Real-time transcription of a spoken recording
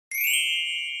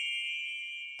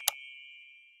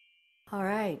All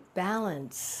right,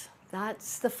 balance.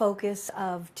 That's the focus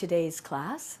of today's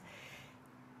class.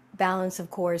 Balance, of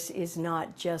course, is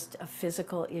not just a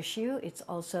physical issue, it's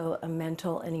also a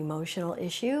mental and emotional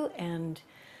issue, and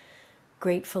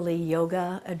gratefully,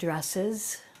 yoga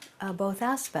addresses both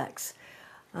aspects.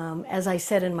 As I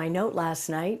said in my note last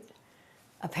night,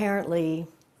 apparently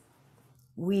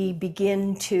we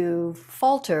begin to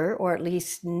falter, or at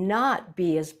least not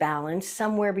be as balanced,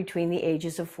 somewhere between the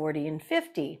ages of 40 and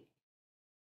 50.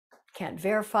 Can't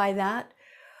verify that,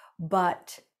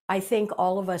 but I think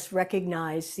all of us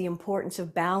recognize the importance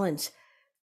of balance.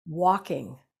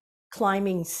 Walking,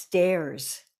 climbing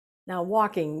stairs. Now,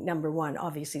 walking, number one,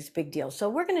 obviously is a big deal. So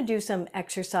we're going to do some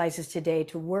exercises today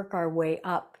to work our way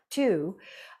up to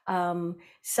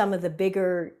some of the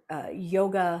bigger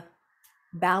yoga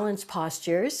balance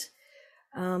postures.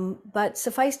 But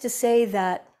suffice to say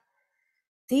that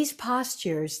these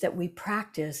postures that we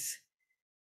practice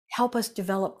help us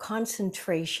develop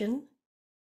concentration.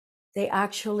 They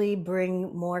actually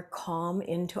bring more calm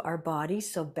into our body.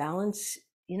 So balance,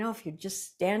 if you're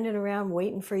just standing around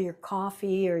waiting for your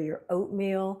coffee or your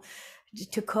oatmeal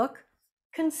to cook,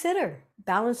 consider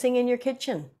balancing in your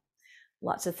kitchen.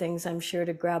 Lots of things I'm sure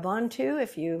to grab onto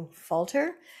if you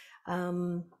falter.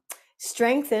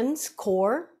 Strengthens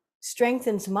core,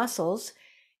 strengthens muscles.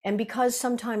 And because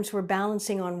sometimes we're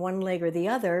balancing on one leg or the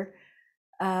other,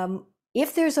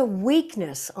 if there's a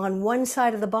weakness on one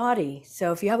side of the body,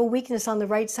 so if you have a weakness on the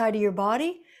right side of your body,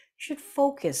 you should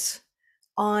focus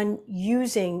on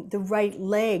using the right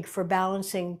leg for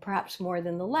balancing perhaps more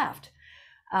than the left.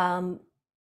 Not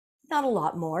a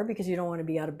lot more because you don't want to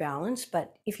be out of balance,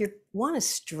 but if you want to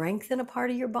strengthen a part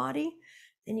of your body,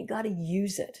 then you got to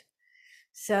use it.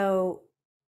 So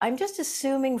I'm just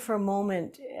assuming for a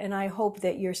moment, and I hope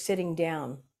that you're sitting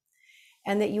down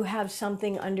and that you have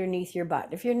something underneath your butt.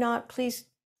 If you're not, please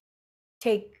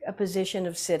take a position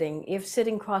of sitting. If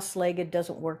sitting cross-legged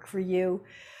doesn't work for you,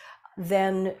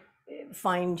 then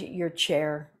find your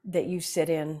chair that you sit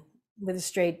in with a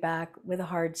straight back, with a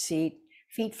hard seat,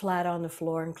 feet flat on the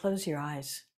floor, and close your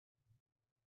eyes.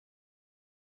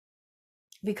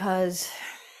 Because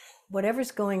whatever's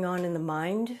going on in the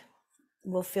mind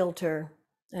will filter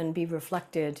and be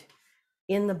reflected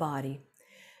in the body.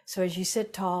 So as you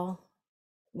sit tall,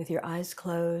 with your eyes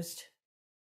closed,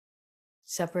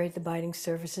 separate the biting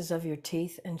surfaces of your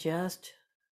teeth and just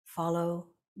follow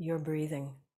your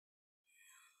breathing.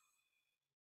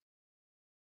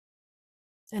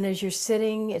 And as you're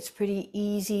sitting, it's pretty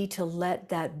easy to let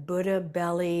that Buddha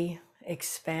belly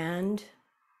expand.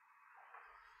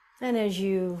 And as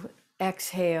you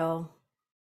exhale,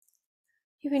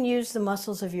 you can use the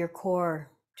muscles of your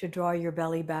core to draw your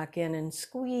belly back in and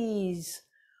squeeze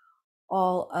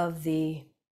all of the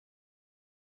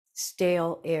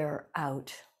stale air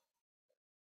out.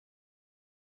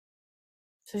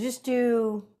 So just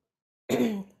do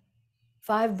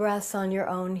 5 breaths on your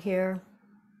own here.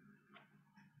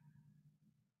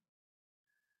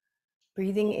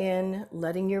 Breathing in,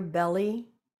 letting your belly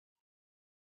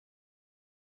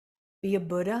be a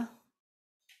Buddha.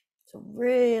 So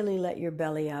really let your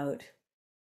belly out.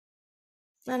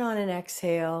 And on an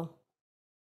exhale,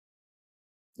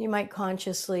 you might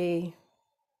consciously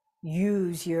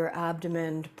use your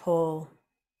abdomen to pull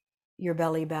your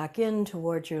belly back in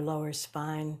towards your lower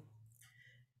spine.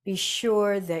 Be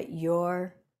sure that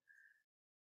your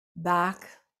back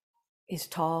is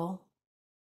tall,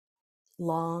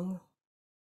 long.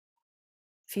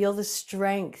 Feel the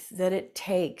strength that it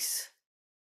takes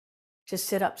to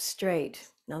sit up straight.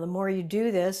 Now, the more you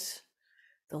do this,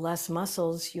 the less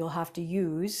muscles you'll have to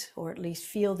use, or at least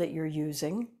feel that you're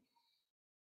using.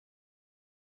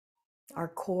 Our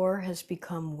core has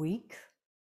become weak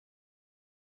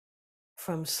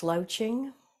from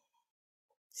slouching,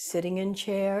 sitting in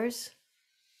chairs,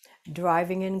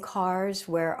 driving in cars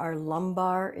where our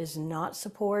lumbar is not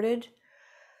supported.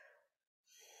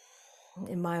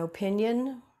 In my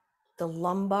opinion, the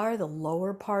lumbar, the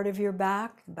lower part of your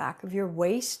back, the back of your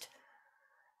waist,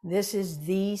 this is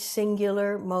the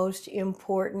singular most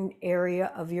important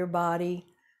area of your body,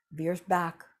 of your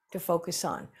back, to focus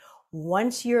on.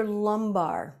 Once your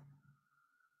lumbar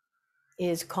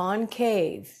is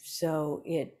concave, so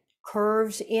it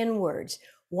curves inwards,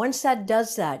 once that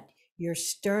does that, your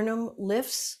sternum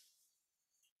lifts,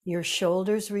 your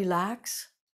shoulders relax,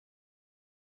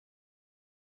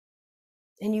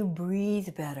 and you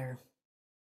breathe better.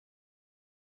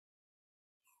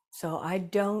 So I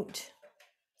don't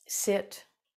sit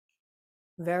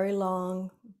very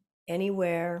long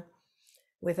anywhere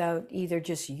without either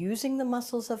just using the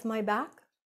muscles of my back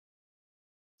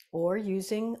or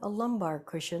using a lumbar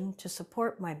cushion to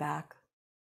support my back.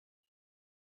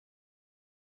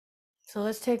 So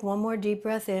let's take one more deep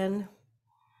breath in.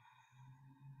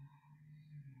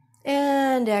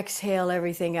 And exhale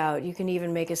everything out. You can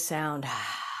even make a sound.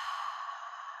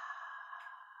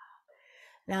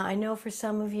 Now, I know for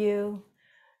some of you,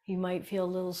 you might feel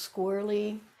a little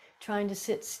squirrely trying to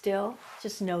sit still.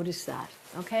 Just notice that,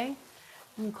 okay?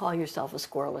 You can call yourself a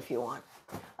squirrel if you want.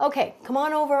 Okay, come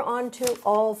on over onto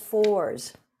all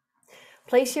fours.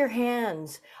 Place your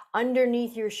hands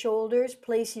underneath your shoulders.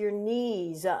 Place your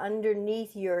knees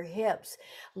underneath your hips.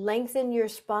 Lengthen your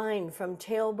spine from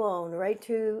tailbone right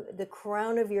to the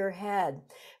crown of your head.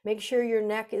 Make sure your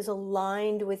neck is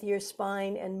aligned with your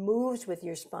spine and moves with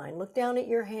your spine. Look down at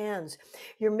your hands.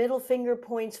 Your middle finger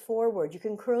points forward. You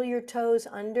can curl your toes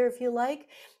under if you like.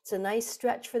 It's a nice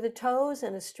stretch for the toes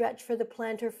and a stretch for the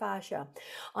plantar fascia.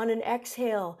 On an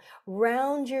exhale,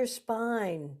 round your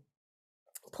spine.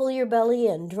 Pull your belly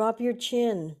in, drop your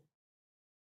chin.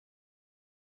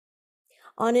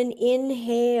 On an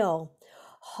inhale,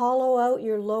 hollow out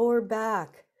your lower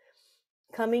back,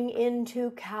 coming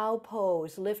into cow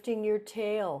pose, lifting your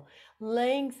tail,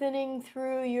 lengthening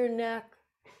through your neck.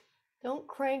 Don't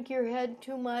crank your head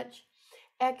too much.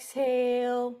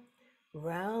 Exhale,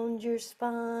 round your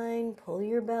spine, pull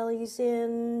your bellies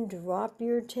in, drop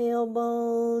your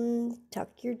tailbone, tuck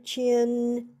your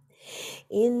chin.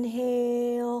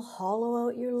 Inhale, hollow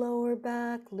out your lower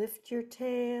back, lift your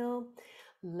tail,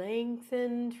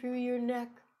 lengthen through your neck.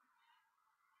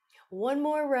 One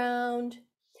more round.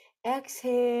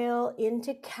 Exhale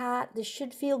into cat. This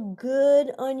should feel good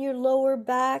on your lower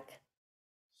back.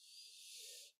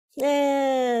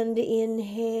 And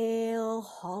inhale,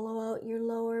 hollow out your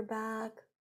lower back.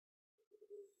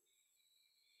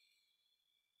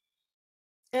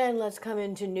 And let's come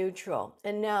into neutral.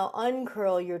 And now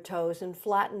uncurl your toes and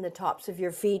flatten the tops of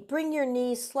your feet. Bring your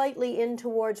knees slightly in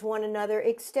towards one another.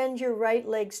 Extend your right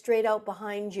leg straight out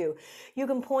behind you. You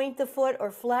can point the foot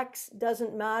or flex,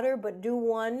 doesn't matter, but do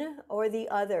one or the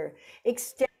other.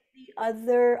 Extend the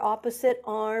other opposite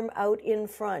arm out in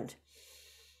front.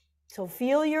 So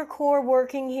feel your core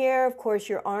working here. Of course,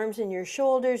 your arms and your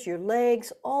shoulders, your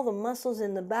legs, all the muscles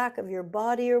in the back of your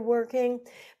body are working.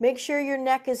 Make sure your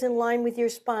neck is in line with your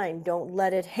spine. Don't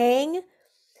let it hang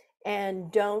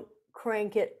and don't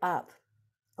crank it up.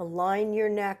 Align your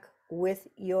neck with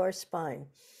your spine.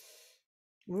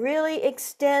 Really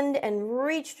extend and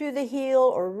reach through the heel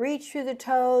or reach through the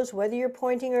toes, whether you're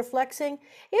pointing or flexing.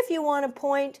 If you want to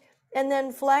point and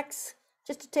then flex,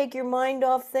 just to take your mind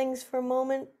off things for a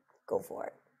moment, go for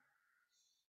it.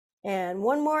 And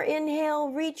one more inhale,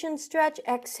 reach and stretch.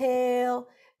 Exhale,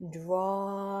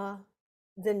 draw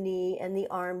the knee and the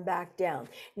arm back down.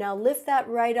 Now lift that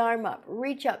right arm up,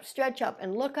 reach up, stretch up,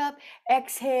 and look up.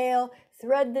 Exhale,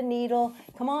 thread the needle.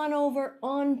 Come on over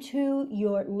onto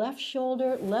your left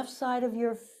shoulder, left side of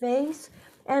your face,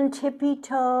 and tippy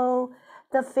toe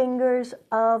the fingers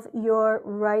of your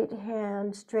right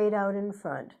hand straight out in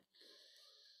front.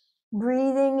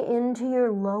 Breathing into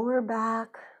your lower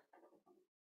back,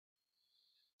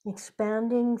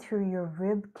 expanding through your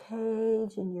rib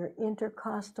cage and your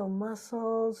intercostal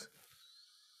muscles,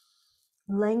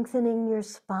 lengthening your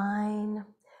spine.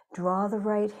 Draw the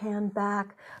right hand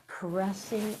back,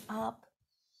 pressing up.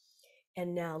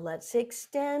 And now let's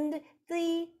extend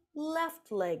the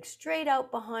left leg straight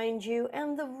out behind you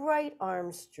and the right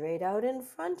arm straight out in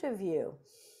front of you.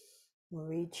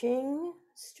 Reaching,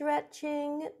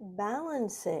 stretching,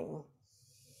 balancing.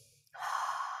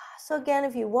 So again,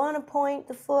 if you want to point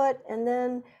the foot and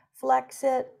then flex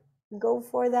it, go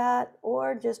for that,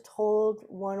 or just hold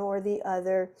one or the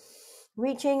other.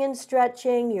 Reaching and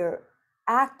stretching, you're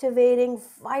activating,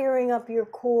 firing up your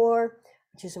core,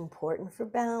 which is important for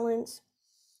balance.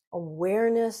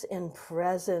 Awareness and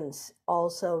presence,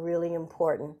 also really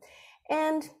important.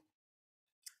 And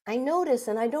I notice,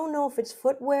 and I don't know if it's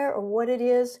footwear or what it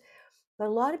is, but a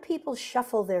lot of people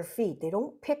shuffle their feet. They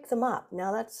don't pick them up.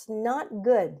 Now that's not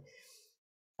good.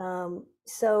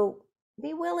 So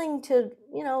be willing to,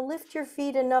 lift your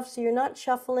feet enough so you're not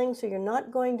shuffling, so you're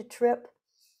not going to trip.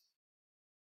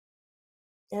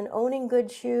 And owning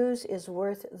good shoes is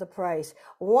worth the price.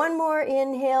 One more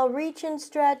inhale, reach and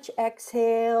stretch,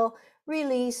 exhale,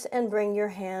 release, and bring your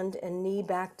hand and knee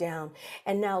back down.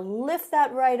 And now lift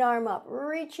that right arm up,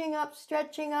 reaching up,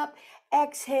 stretching up,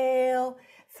 exhale,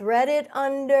 thread it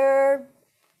under.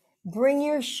 Bring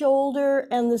your shoulder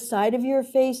and the side of your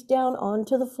face down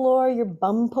onto the floor. Your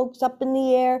bum pokes up in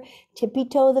the air. Tippy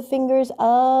toe the fingers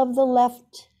of the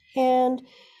left hand.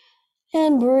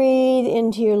 And breathe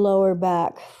into your lower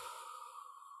back.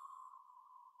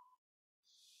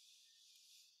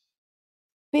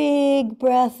 Big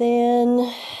breath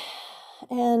in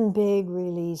and big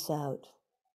release out.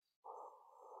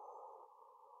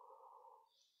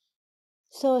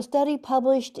 So a study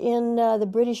published in the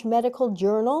British Medical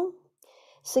Journal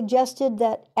suggested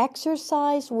that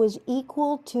exercise was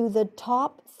equal to the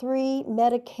top 3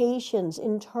 medications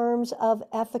in terms of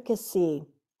efficacy.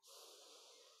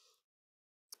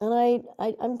 And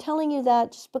I'm telling you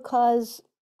that just because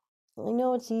I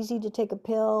know it's easy to take a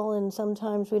pill and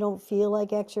sometimes we don't feel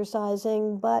like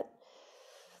exercising, but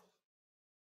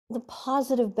the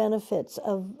positive benefits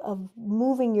of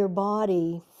moving your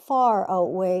body far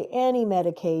outweigh any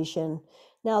medication.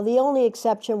 Now, the only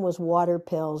exception was water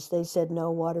pills. They said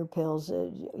no water pills.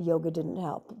 Yoga didn't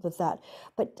help with that.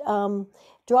 But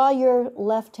draw your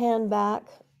left hand back,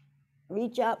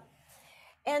 reach up,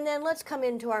 and then let's come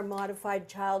into our modified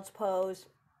child's pose.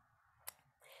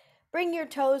 Bring your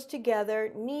toes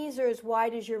together, knees are as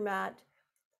wide as your mat.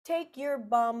 Take your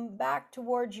bum back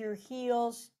towards your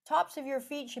heels. Tops of your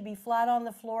feet should be flat on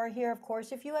the floor here. Of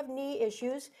course, if you have knee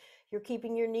issues, you're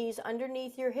keeping your knees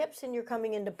underneath your hips and you're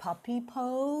coming into puppy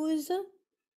pose.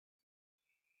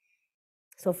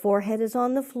 So forehead is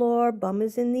on the floor, bum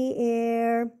is in the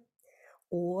air.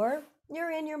 Or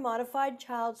you're in your modified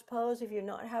child's pose if you're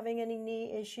not having any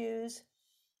knee issues.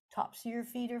 Tops of your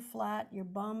feet are flat, your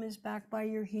bum is back by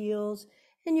your heels,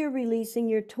 and you're releasing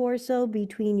your torso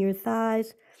between your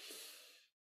thighs.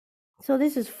 So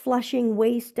this is flushing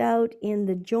waste out in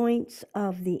the joints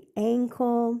of the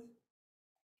ankle,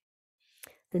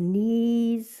 the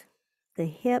knees, the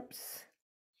hips.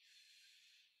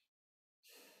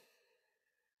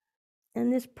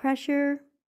 And this pressure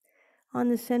on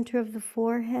the center of the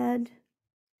forehead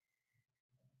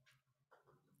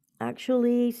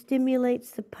actually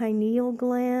stimulates the pineal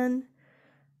gland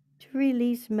to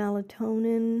release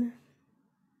melatonin.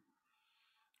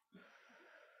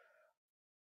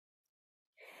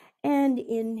 And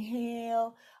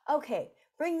inhale. Okay,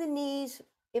 bring the knees,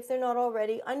 if they're not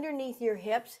already, underneath your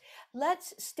hips.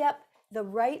 Let's step the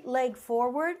right leg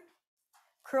forward.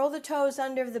 Curl the toes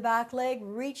under the back leg.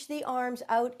 Reach the arms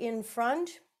out in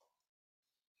front.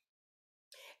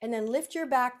 And then lift your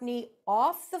back knee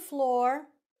off the floor.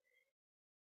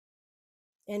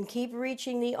 And keep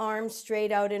reaching the arms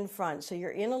straight out in front. So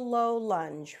you're in a low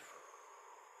lunge.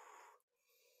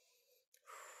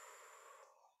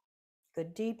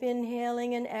 Good deep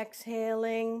inhaling and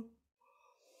exhaling.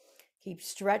 Keep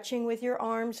stretching with your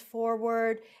arms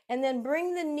forward and then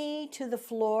bring the knee to the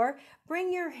floor.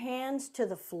 Bring your hands to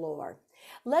the floor.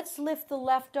 Let's lift the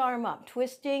left arm up,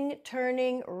 twisting,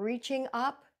 turning, reaching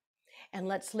up. And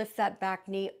let's lift that back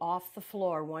knee off the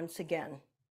floor once again.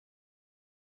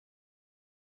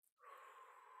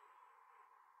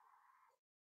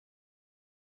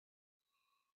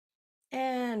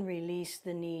 And release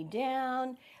the knee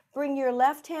down. Bring your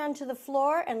left hand to the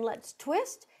floor and let's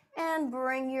twist. And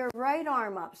bring your right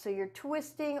arm up. So you're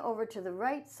twisting over to the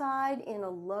right side in a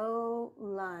low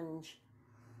lunge.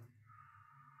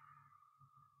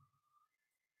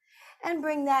 And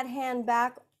bring that hand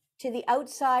back to the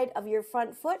outside of your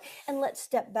front foot. And let's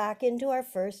step back into our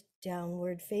first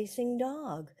downward facing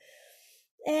dog.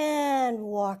 And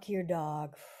walk your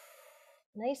dog.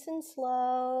 Nice and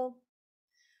slow.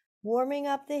 Warming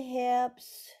up the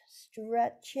hips,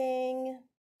 stretching.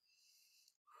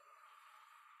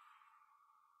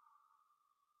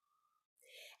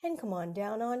 And come on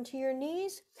down onto your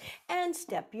knees and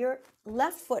step your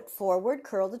left foot forward.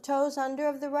 Curl the toes under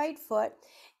of the right foot.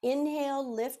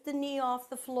 Inhale, lift the knee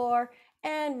off the floor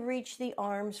and reach the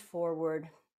arms forward.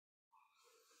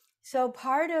 So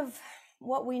part of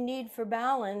what we need for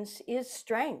balance is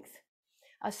strength,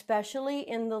 especially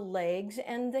in the legs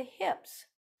and the hips.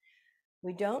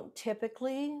 We don't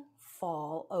typically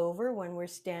fall over when we're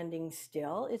standing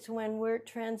still. It's when we're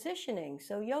transitioning.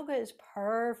 So yoga is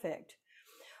perfect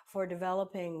for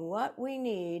developing what we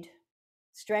need: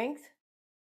 strength,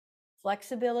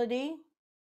 flexibility,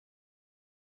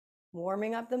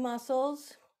 warming up the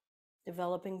muscles,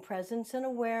 developing presence and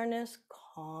awareness,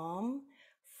 calm,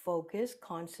 focus,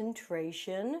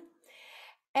 concentration.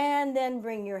 And then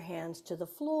bring your hands to the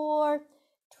floor,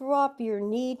 drop your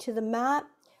knee to the mat.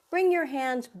 Bring your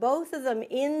hands, both of them,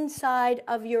 inside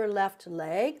of your left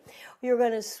leg. You're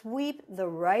going to sweep the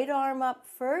right arm up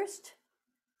first.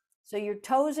 So your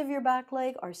toes of your back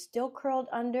leg are still curled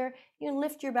under. You can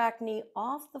lift your back knee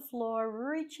off the floor,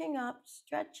 reaching up,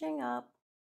 stretching up.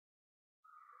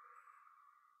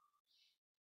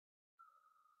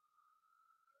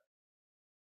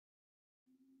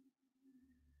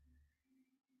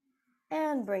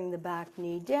 And bring the back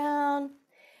knee down.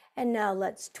 And now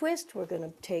let's twist. We're going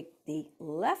to take the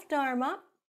left arm up,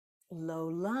 low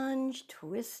lunge,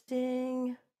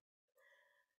 twisting.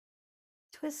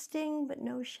 Twisting, but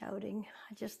no shouting.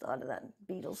 I just thought of that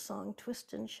Beatles song,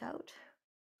 Twist and Shout.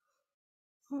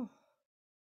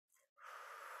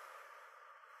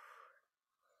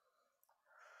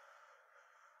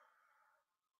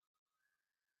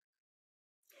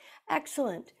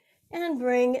 Excellent. And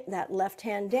bring that left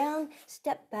hand down.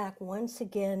 Step back once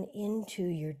again into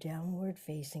your downward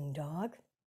facing dog.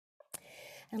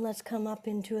 And let's come up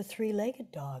into a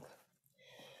three-legged dog.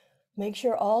 Make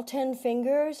sure all 10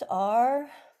 fingers are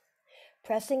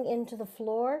pressing into the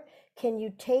floor. Can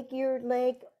you take your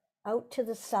leg out to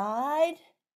the side?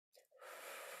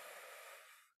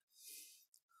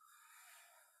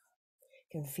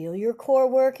 You can feel your core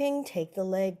working. Take the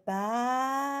leg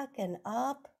back and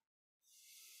up.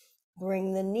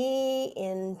 Bring the knee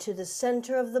into the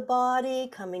center of the body,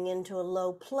 coming into a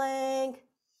low plank.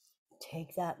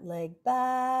 Take that leg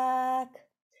back.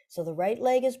 So the right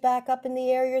leg is back up in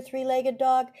the air, your three-legged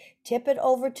dog. Tip it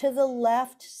over to the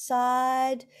left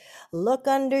side. Look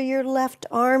under your left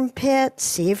armpit.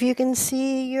 See if you can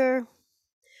see your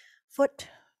foot.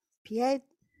 Pied.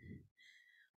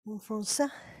 Enfonce.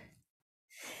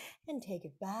 And take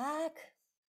it back.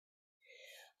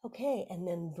 Okay, and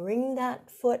then bring that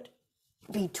foot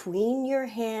between your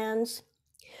hands.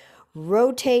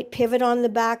 Rotate, pivot on the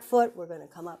back foot. We're going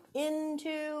to come up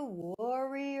into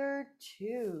Warrior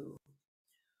Two.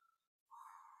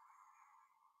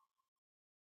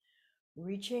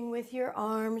 Reaching with your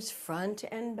arms front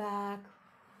and back.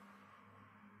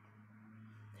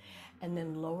 And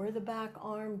then lower the back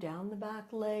arm, down the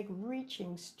back leg,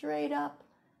 reaching straight up,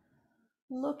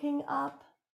 looking up.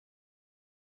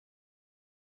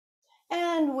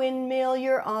 And windmill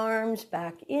your arms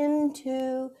back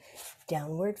into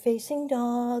downward facing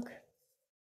dog.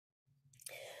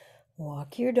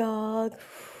 Walk your dog.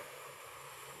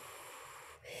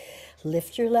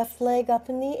 Lift your left leg up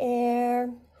in the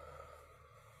air.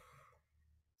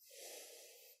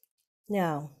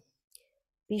 Now,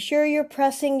 be sure you're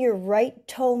pressing your right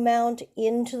toe mount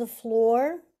into the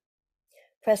floor,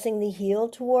 pressing the heel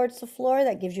towards the floor.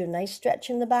 That gives you a nice stretch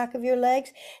in the back of your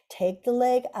legs. Take the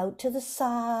leg out to the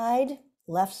side,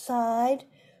 left side.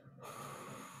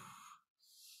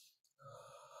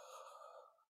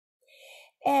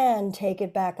 And take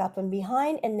it back up and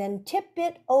behind, and then tip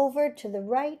it over to the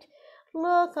right.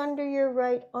 Look under your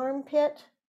right armpit.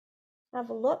 Have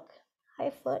a look. Hi,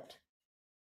 foot.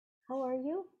 How are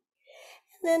you?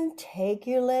 And then take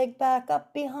your leg back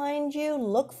up behind you.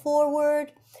 Look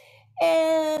forward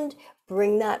and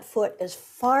bring that foot as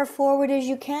far forward as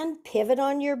you can. Pivot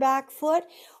on your back foot.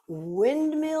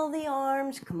 Windmill the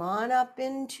arms. Come on up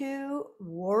into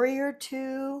Warrior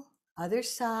Two. Other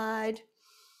side.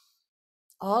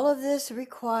 All of this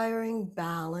requiring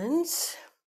balance.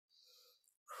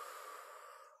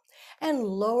 And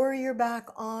lower your back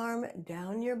arm,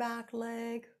 down your back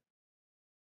leg.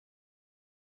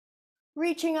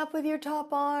 Reaching up with your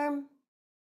top arm.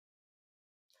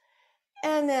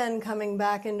 And then coming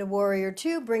back into Warrior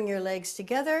Two, bring your legs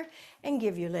together and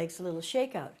give your legs a little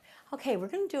shake out. Okay, we're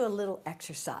going to do a little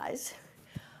exercise.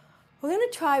 We're going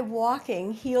to try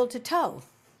walking heel to toe.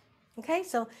 Okay,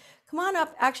 so come on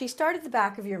up. Actually, start at the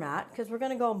back of your mat because we're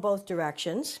going to go in both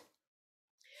directions.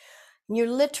 You're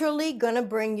literally going to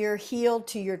bring your heel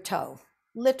to your toe.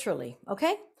 Literally,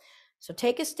 okay? So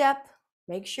take a step.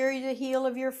 Make sure the heel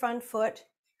of your front foot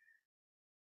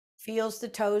feels the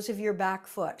toes of your back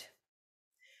foot.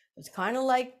 It's kind of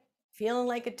like feeling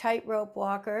like a tightrope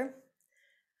walker.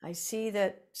 I see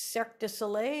that Cirque du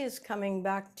Soleil is coming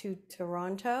back to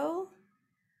Toronto.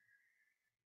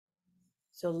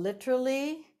 So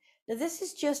literally, now this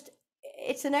is just,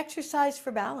 it's an exercise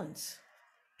for balance,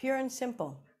 pure and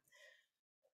simple.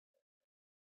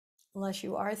 Unless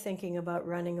you are thinking about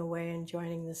running away and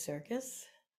joining the circus,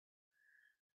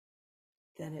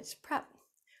 then it's prep.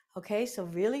 Okay, so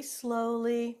really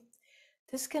slowly.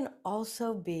 This can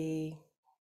also be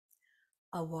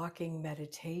a walking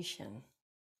meditation.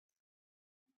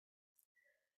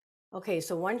 Okay,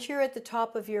 so once you're at the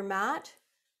top of your mat,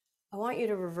 I want you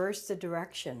to reverse the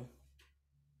direction.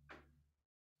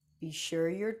 Be sure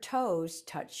your toes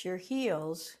touch your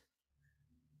heels,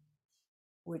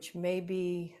 which may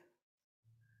be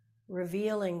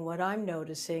revealing what I'm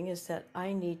noticing is that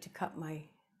I need to cut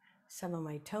some of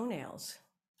my toenails.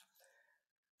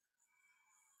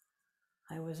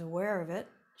 I was aware of it,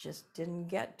 just didn't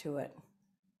get to it.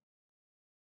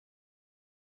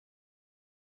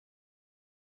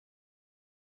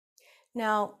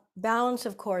 Now, balance,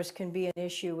 of course, can be an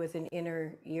issue with an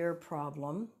inner ear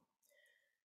problem.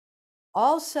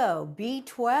 Also,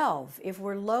 B12, if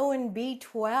we're low in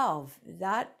B12,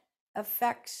 that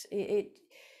affects, it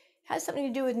Has something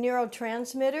to do with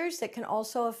neurotransmitters that can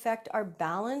also affect our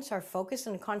balance, our focus,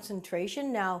 and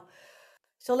concentration. Now,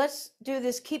 so let's do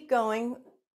this. Keep going.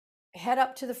 Head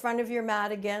up to the front of your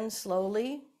mat again,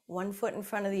 slowly, one foot in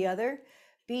front of the other.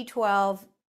 B12,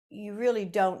 you really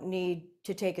don't need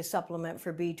to take a supplement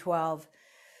for B12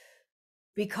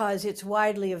 because it's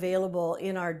widely available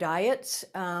in our diets,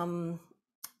 in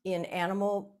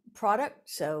animal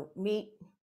products, so meat,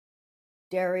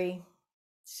 dairy,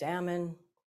 salmon,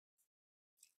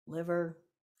 liver.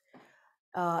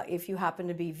 If you happen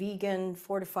to be vegan,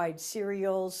 fortified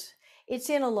cereals, it's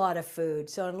in a lot of food.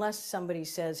 So unless somebody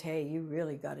says, hey, you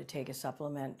really got to take a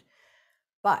supplement,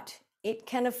 but it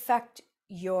can affect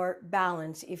your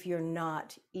balance if you're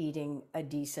not eating a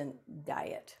decent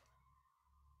diet.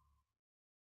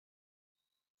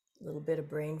 A little bit of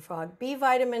brain fog. B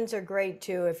vitamins are great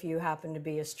too if you happen to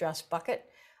be a stress bucket.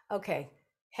 Okay,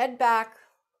 head back.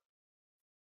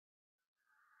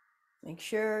 Make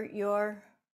sure your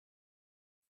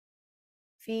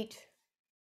feet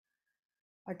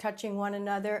are touching one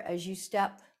another as you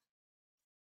step.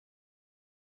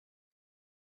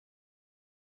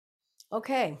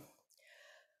 Okay.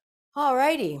 All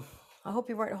righty. I hope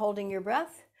you weren't holding your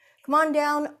breath. Come on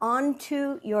down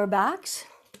onto your backs.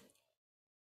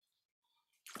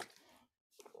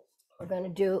 We're going to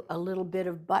do a little bit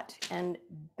of butt and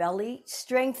belly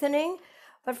strengthening.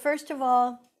 But first of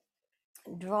all,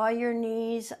 draw your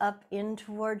knees up in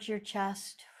towards your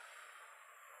chest.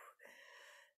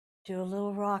 Do a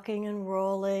little rocking and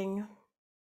rolling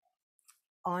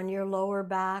on your lower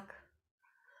back.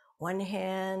 One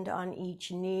hand on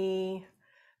each knee.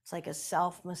 It's like a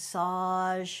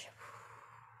self-massage.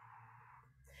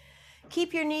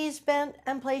 Keep your knees bent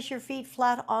and place your feet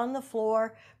flat on the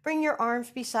floor. Bring your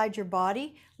arms beside your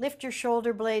body. Lift your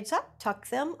shoulder blades up, tuck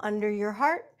them under your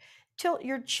heart. Tilt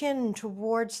your chin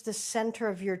towards the center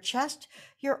of your chest.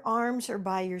 Your arms are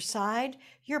by your side.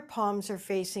 Your palms are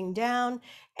facing down,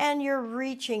 and you're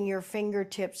reaching your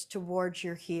fingertips towards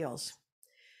your heels.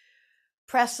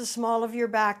 Press the small of your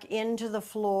back into the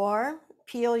floor.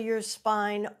 Peel your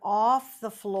spine off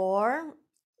the floor,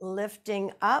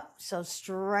 lifting up, so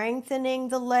strengthening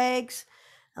the legs.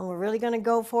 And we're really going to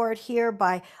go for it here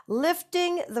by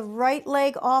lifting the right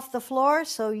leg off the floor.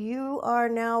 So you are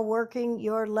now working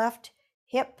your left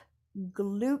hip,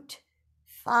 glute,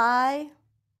 thigh.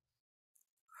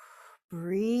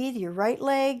 Breathe. Your right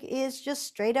leg is just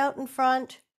straight out in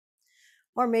front.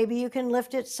 Or maybe you can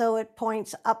lift it so it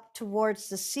points up towards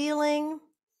the ceiling.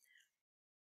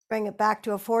 Bring it back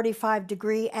to a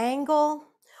 45-degree angle.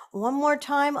 One more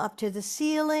time up to the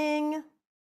ceiling.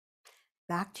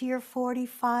 Back to your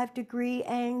 45-degree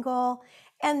angle.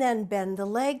 And then bend the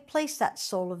leg. Place that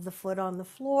sole of the foot on the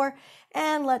floor.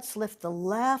 And let's lift the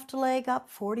left leg up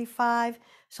 45.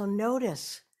 So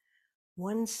notice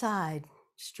one side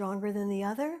stronger than the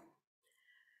other.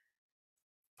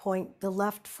 Point the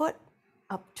left foot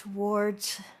up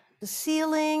towards the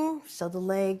ceiling, so the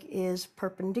leg is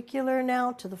perpendicular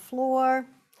now to the floor.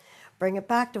 Bring it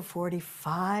back to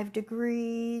 45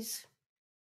 degrees.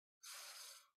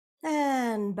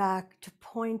 And back to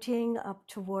pointing up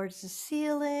towards the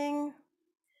ceiling.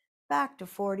 Back to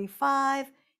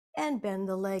 45, and bend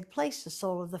the leg. Place the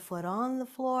sole of the foot on the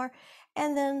floor,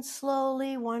 and then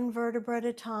slowly, one vertebra at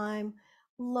a time,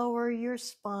 lower your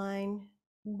spine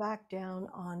back down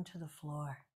onto the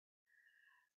floor.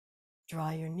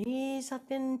 Draw your knees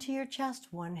up into your chest,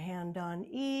 one hand on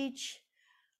each.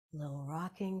 A little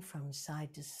rocking from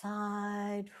side to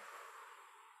side.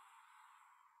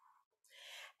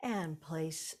 And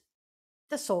place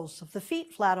the soles of the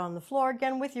feet flat on the floor,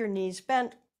 again with your knees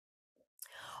bent.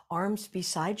 Arms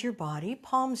beside your body,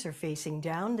 palms are facing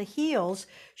down. The heels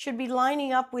should be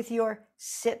lining up with your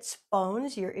sits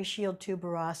bones, your ischial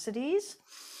tuberosities.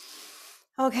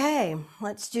 Okay,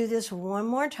 let's do this one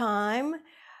more time.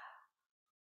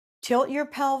 Tilt your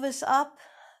pelvis up,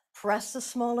 press the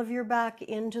small of your back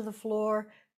into the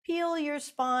floor, peel your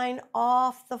spine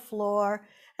off the floor,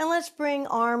 and let's bring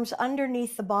arms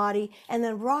underneath the body and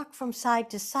then rock from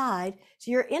side to side. So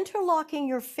you're interlocking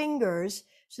your fingers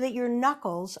so that your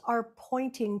knuckles are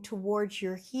pointing towards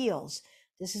your heels.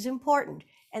 This is important.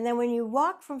 And then when you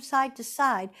rock from side to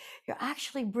side, you're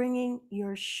actually bringing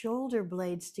your shoulder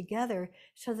blades together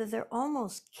so that they're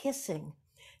almost kissing.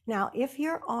 Now, if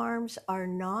your arms are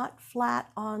not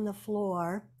flat on the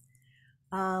floor,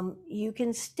 you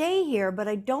can stay here, but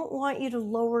I don't want you to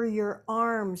lower your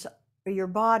arms or your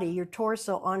body, your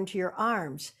torso onto your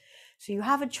arms. So you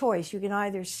have a choice. You can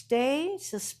either stay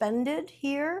suspended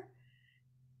here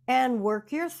and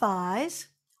work your thighs,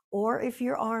 Or if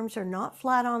your arms are not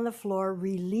flat on the floor,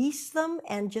 release them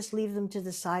and just leave them to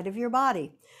the side of your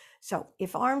body. So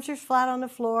if arms are flat on the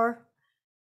floor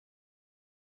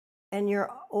and your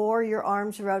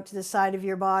arms are out to the side of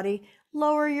your body,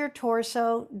 lower your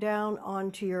torso down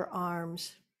onto your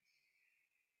arms.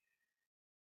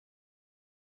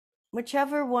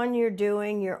 Whichever one you're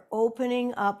doing, you're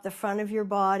opening up the front of your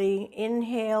body.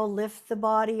 Inhale, lift the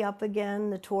body up again,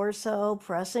 the torso,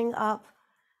 pressing up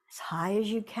as high as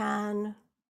you can.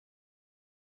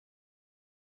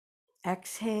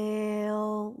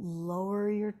 Exhale, lower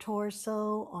your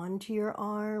torso onto your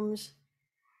arms.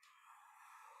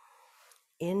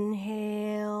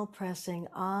 Inhale, pressing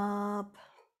up.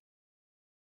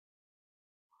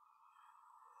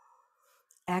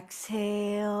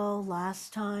 Exhale,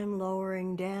 last time,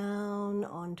 lowering down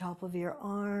on top of your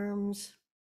arms.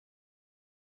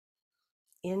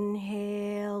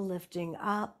 Inhale, lifting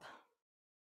up.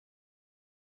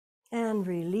 And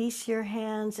release your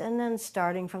hands, and then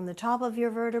starting from the top of your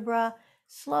vertebra,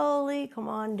 slowly come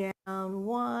on down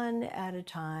one at a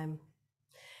time.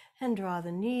 And draw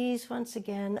the knees once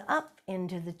again up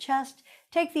into the chest.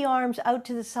 Take the arms out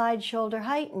to the side, shoulder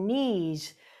height,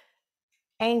 knees,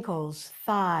 ankles,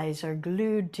 thighs are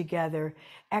glued together.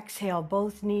 Exhale,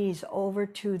 both knees over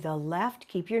to the left.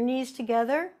 Keep your knees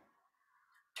together.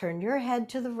 Turn your head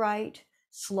to the right,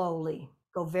 slowly.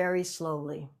 Go very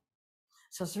slowly.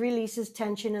 So this releases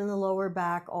tension in the lower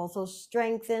back, also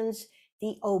strengthens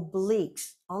the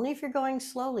obliques. Only if you're going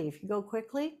slowly. If you go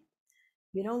quickly,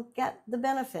 you don't get the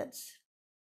benefits.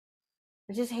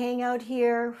 Just hang out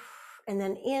here and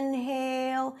then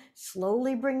inhale,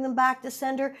 slowly bring them back to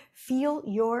center. Feel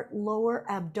your lower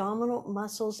abdominal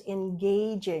muscles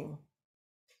engaging.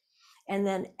 And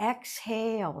then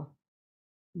exhale,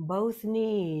 both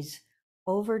knees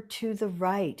over to the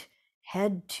right,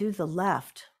 head to the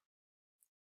left.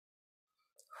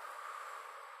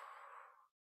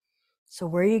 So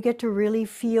where you get to really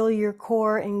feel your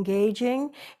core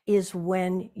engaging is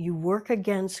when you work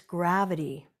against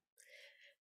gravity.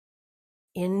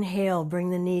 Inhale, bring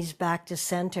the knees back to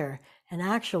center. And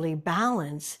actually,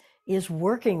 balance is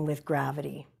working with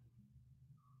gravity.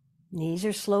 Knees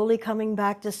are slowly coming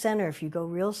back to center. If you go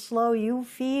real slow, you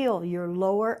feel your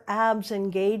lower abs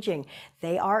engaging.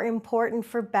 They are important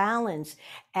for balance.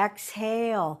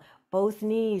 Exhale, both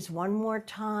knees one more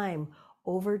time.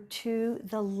 Over to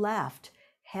the left,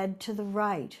 head to the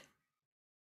right.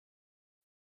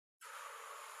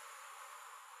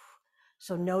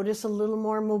 So notice a little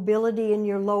more mobility in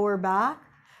your lower back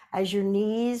as your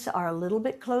knees are a little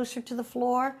bit closer to the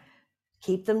floor.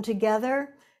 Keep them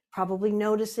together, probably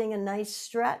noticing a nice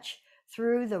stretch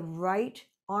through the right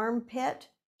armpit,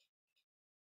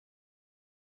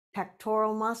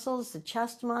 pectoral muscles, the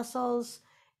chest muscles.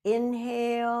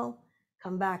 Inhale,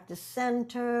 come back to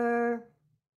center.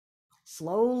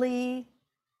 Slowly,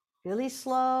 really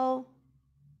slow.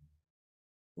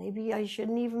 Maybe I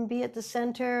shouldn't even be at the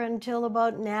center until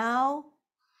about now.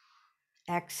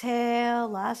 Exhale,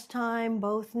 last time,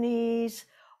 both knees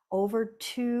over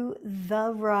to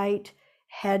the right,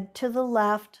 head to the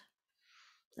left.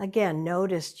 Again,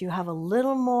 notice you have a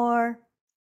little more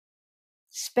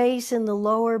space in the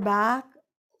lower back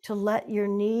to let your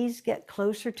knees get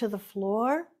closer to the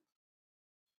floor.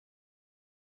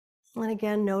 And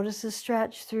again, notice the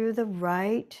stretch through the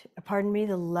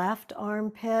the left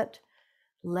armpit,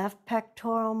 left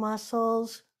pectoral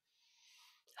muscles.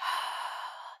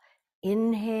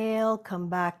 Inhale, come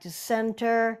back to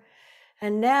center.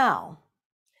 And now,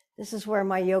 this is where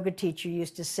my yoga teacher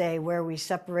used to say, where we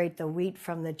separate the wheat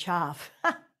from the chaff.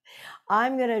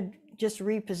 I'm going to just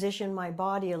reposition my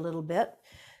body a little bit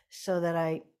so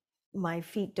that my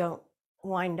feet don't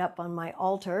wind up on my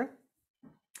altar.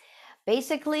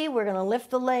 Basically, we're going to lift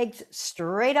the legs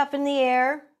straight up in the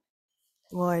air.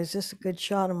 Boy, is this a good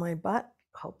shot of my butt?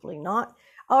 Hopefully not.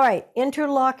 All right,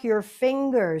 interlock your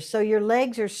fingers. So your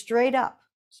legs are straight up,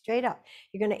 straight up.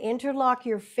 You're going to interlock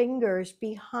your fingers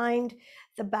behind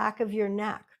the back of your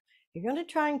neck. You're going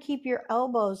to try and keep your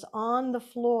elbows on the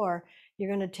floor.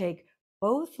 You're going to take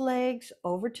both legs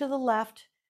over to the left.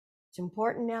 It's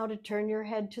important now to turn your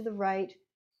head to the right.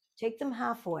 Take them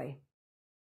halfway.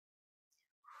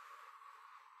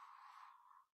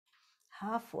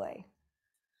 Halfway.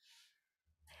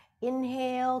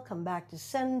 Inhale, come back to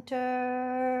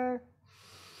center.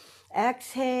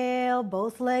 Exhale,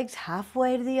 both legs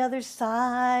halfway to the other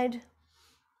side.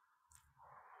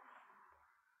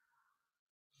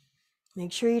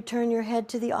 Make sure you turn your head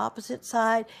to the opposite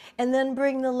side and then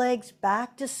bring the legs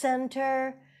back to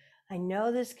center. I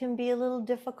know this can be a little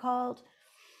difficult.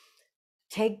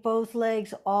 Take both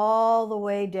legs all the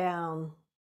way down.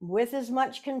 with as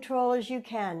much control as you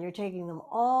can. You're taking them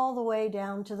all the way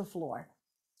down to the floor,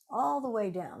 all the way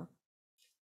down.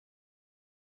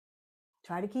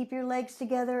 Try to keep your legs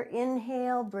together.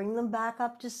 Inhale, bring them back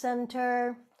up to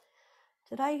center.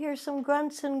 Did I hear some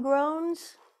grunts and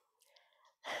groans?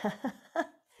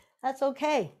 That's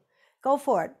okay. Go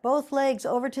for it. Both legs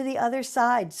over to the other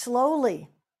side, slowly,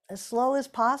 as slow as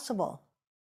possible.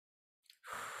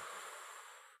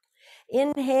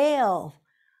 Inhale.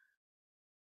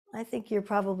 I think you're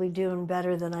probably doing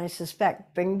better than I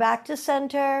suspect. Bring back to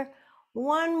center.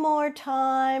 One more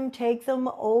time. Take them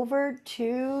over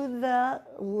to the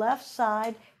left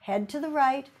side. Head to the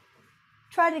right.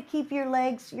 Try to keep your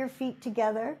legs, your feet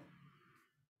together.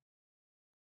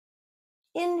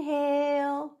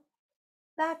 Inhale.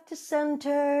 Back to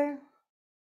center.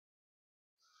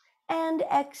 And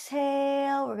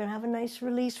exhale. We're going to have a nice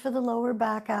release for the lower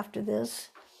back after this.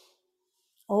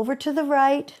 Over to the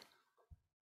right.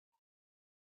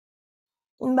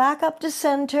 And back up to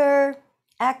center.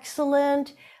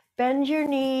 Excellent. Bend your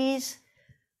knees.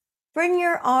 Bring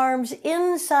your arms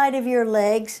inside of your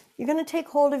legs. You're going to take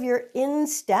hold of your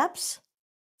insteps.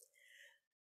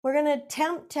 We're going to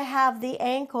attempt to have the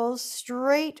ankles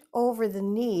straight over the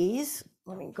knees.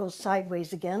 Let me go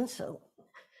sideways again so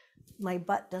my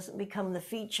butt doesn't become the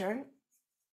feature.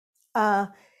 And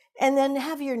then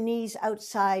have your knees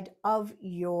outside of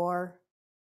your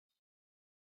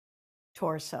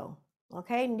torso.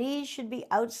 Okay, knees should be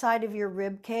outside of your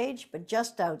rib cage, but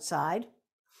just outside.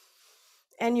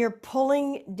 And you're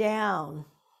pulling down.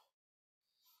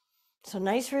 So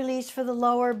nice release for the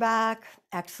lower back,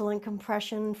 excellent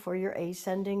compression for your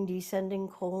ascending, descending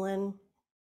colon.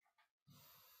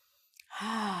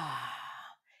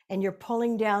 And you're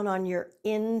pulling down on your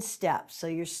instep. So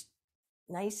you're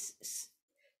nice,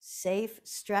 safe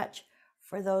stretch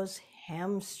for those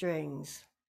hamstrings.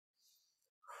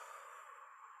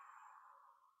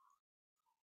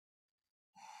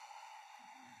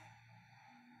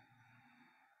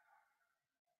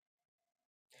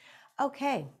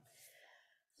 Okay,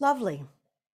 lovely.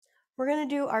 We're going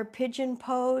to do our pigeon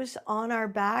pose on our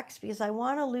backs because I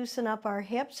want to loosen up our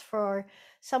hips for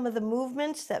some of the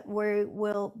movements that we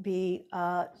will be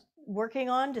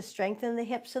working on to strengthen the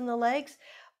hips and the legs.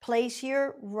 Place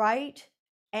your right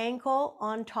ankle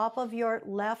on top of your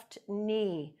left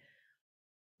knee.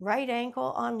 Right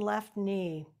ankle on left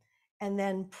knee. And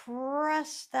then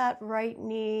press that right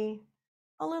knee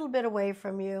a little bit away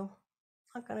from you.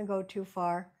 Not going to go too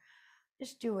far.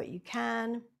 Just do what you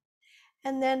can.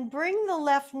 And then bring the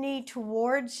left knee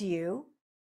towards you.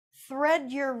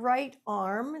 Thread your right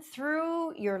arm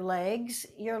through your legs.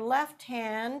 Your left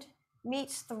hand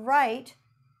meets the right,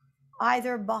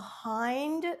 either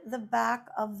behind the back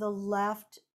of the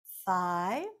left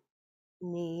thigh,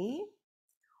 knee,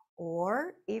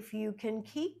 or if you can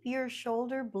keep your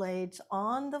shoulder blades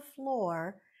on the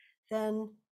floor,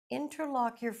 then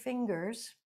interlock your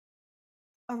fingers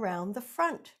around the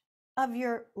front of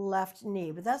your left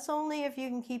knee, but that's only if you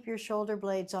can keep your shoulder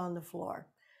blades on the floor.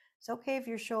 It's okay if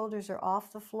your shoulders are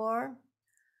off the floor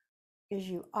because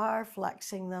you are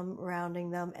flexing them,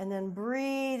 rounding them, and then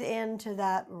breathe into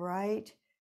that right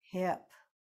hip.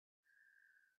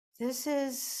 This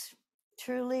is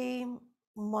truly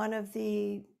one of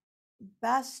the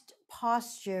best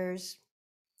postures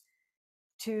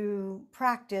to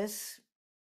practice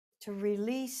to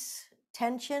release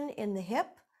tension in the hip,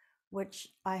 which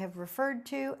I have referred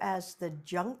to as the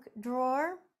junk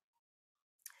drawer,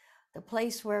 the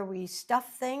place where we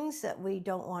stuff things that we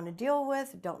don't want to deal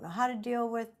with, don't know how to deal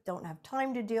with, don't have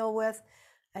time to deal with,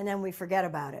 and then we forget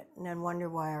about it and then wonder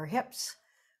why our hips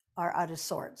are out of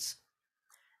sorts.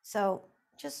 So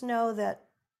just know that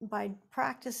by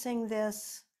practicing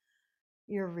this,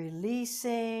 you're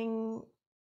releasing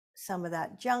some of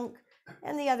that junk.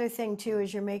 And the other thing too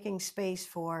is you're making space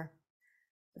for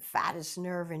the fattest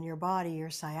nerve in your body, your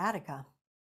sciatica.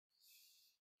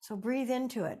 So breathe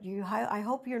into it. I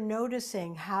hope you're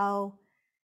noticing how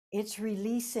it's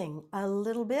releasing a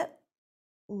little bit,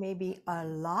 maybe a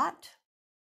lot,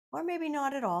 or maybe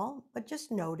not at all, but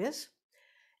just notice.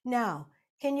 Now,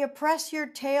 can you press your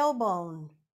tailbone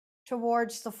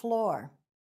towards the floor?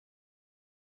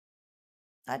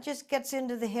 That just gets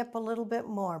into the hip a little bit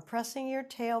more, pressing your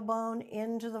tailbone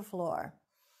into the floor.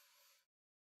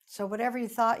 So whatever you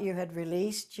thought you had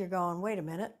released, you're going, wait a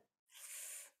minute,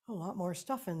 a lot more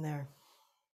stuff in there.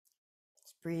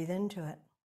 Let's breathe into it.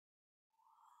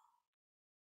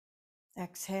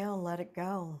 Exhale and let it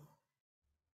go.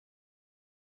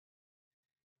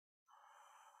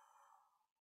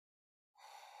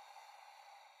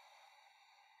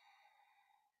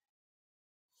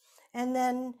 And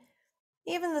then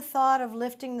Even the thought of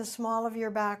lifting the small of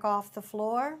your back off the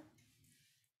floor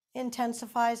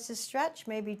intensifies the stretch.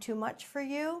 Maybe too much for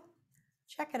you.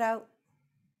 Check it out.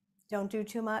 Don't do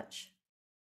too much,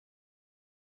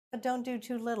 but don't do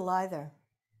too little either.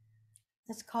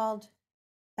 It's called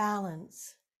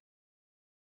balance,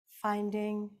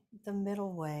 finding the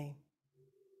middle way.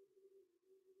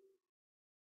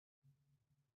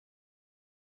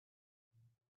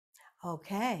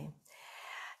 Okay,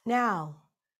 now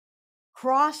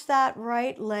cross that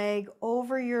right leg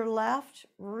over your left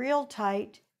real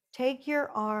tight. Take your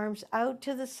arms out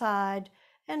to the side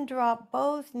and drop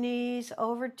both knees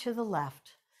over to the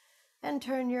left and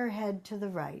turn your head to the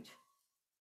right.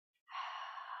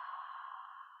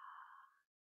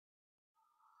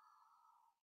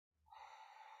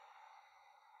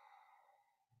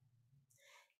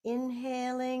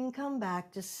 Inhaling, come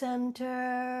back to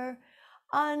center.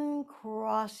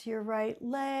 Uncross your right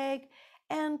leg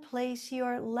and place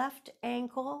your left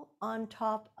ankle on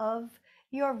top of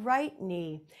your right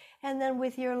knee. And then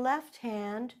with your left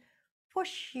hand,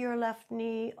 push your left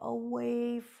knee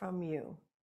away from you.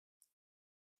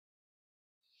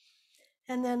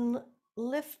 And then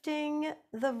lifting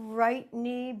the right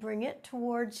knee, bring it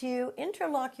towards you.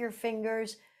 Interlock your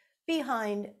fingers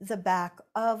behind the back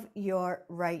of your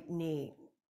right knee.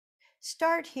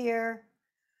 Start here.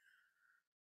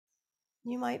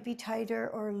 You might be tighter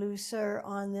or looser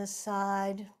on this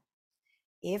side.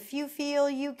 If you feel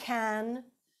you can,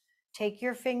 take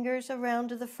your fingers around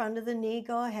to the front of the knee.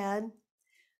 Go ahead.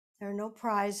 There are no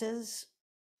prizes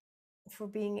for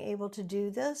being able to do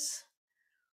this.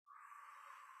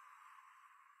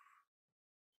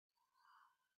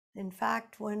 In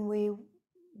fact, when we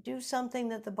do something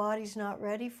that the body's not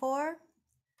ready for,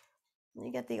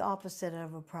 you get the opposite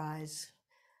of a prize.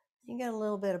 You get a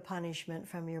little bit of punishment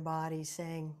from your body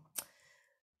saying,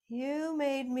 you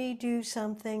made me do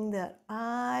something that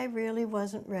I really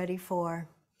wasn't ready for,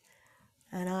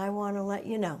 and I want to let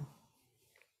you know.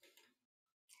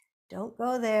 Don't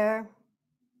go there.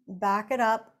 Back it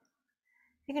up.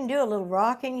 You can do a little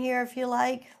rocking here if you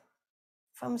like,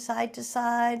 from side to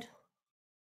side.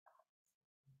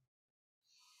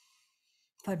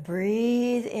 But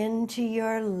breathe into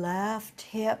your left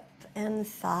hip and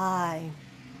thigh.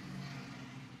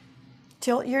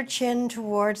 Tilt your chin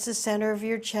towards the center of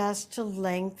your chest to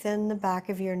lengthen the back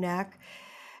of your neck.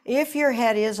 If your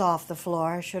head is off the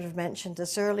floor, I should have mentioned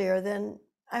this earlier, then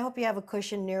I hope you have a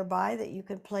cushion nearby that you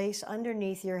could place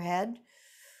underneath your head.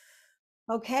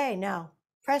 Okay, now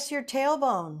press your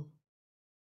tailbone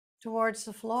towards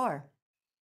the floor,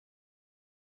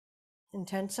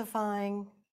 intensifying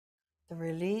the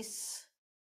release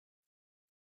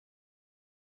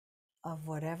of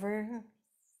whatever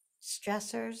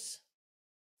stressors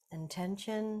and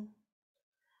tension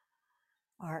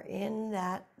are in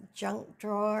that junk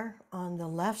drawer on the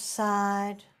left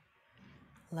side.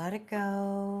 Let it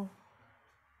go.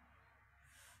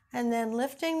 And then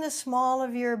lifting the small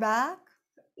of your back,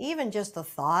 even just the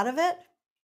thought of it.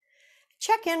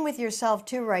 Check in with yourself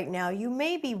too right now. You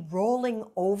may be rolling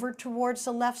over towards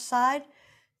the left side.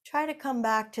 Try to come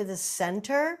back to the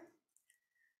center.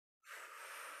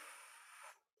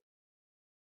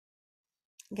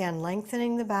 Again,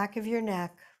 lengthening the back of your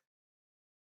neck.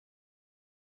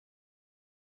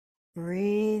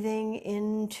 Breathing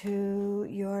into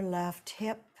your left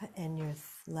hip and your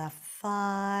left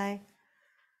thigh.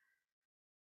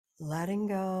 Letting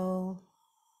go.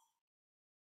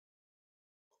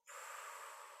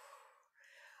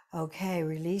 Okay,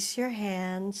 release your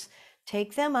hands.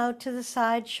 Take them out to the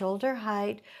side, shoulder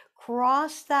height.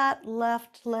 Cross that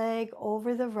left leg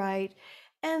over the right,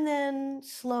 and then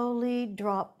slowly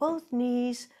drop both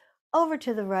knees over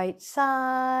to the right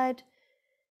side.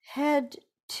 Head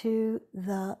to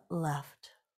the left.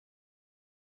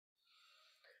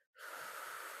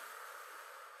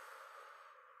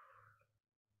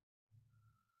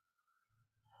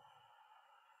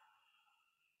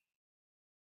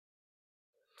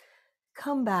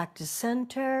 Come back to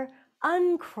center,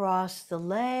 uncross the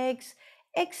legs,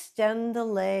 extend the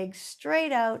legs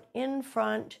straight out in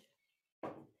front,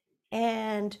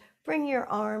 and bring your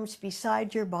arms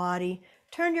beside your body.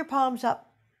 Turn your palms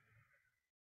up.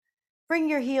 Bring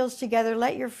your heels together,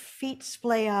 let your feet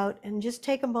splay out, and just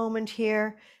take a moment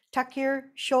here. Tuck your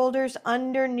shoulders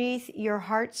underneath your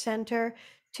heart center,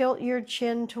 tilt your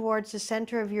chin towards the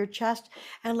center of your chest,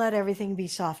 and let everything be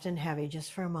soft and heavy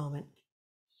just for a moment.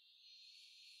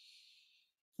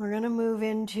 We're going to move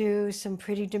into some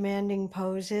pretty demanding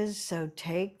poses, so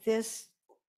take these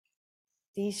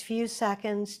few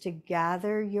seconds to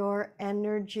gather your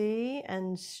energy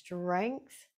and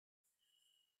strength.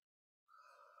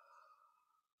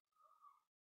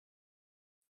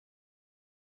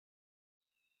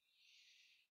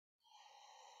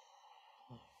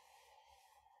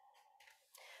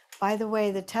 By the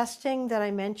way, the testing that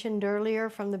I mentioned earlier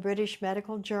from the British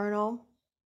Medical Journal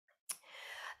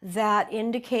that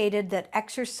indicated that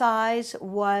exercise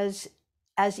was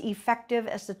as effective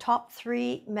as the top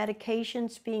 3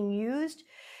 medications being used.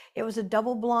 It was a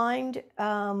double-blind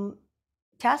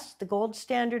test, the gold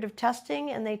standard of testing,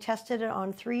 and they tested it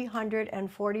on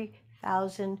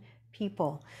 340,000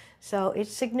 people. So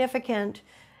it's significant,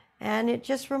 and it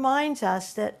just reminds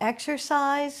us that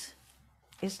exercise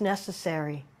is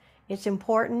necessary. It's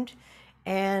important,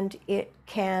 and it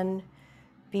can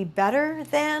be better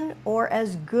than or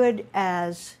as good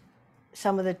as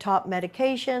some of the top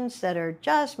medications that are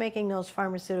just making those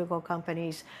pharmaceutical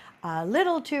companies a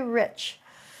little too rich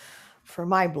for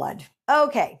my blood.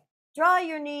 Okay, draw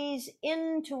your knees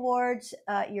in towards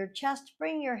your chest.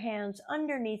 Bring your hands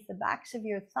underneath the backs of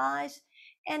your thighs.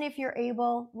 And if you're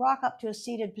able, rock up to a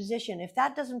seated position. If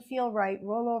that doesn't feel right,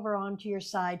 roll over onto your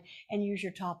side and use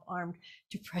your top arm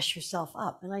to press yourself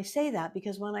up. And I say that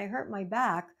because when I hurt my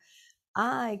back,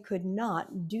 I could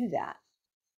not do that.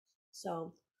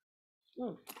 So,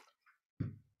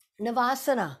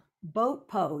 Navasana, boat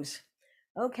pose.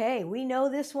 Okay, we know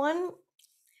this one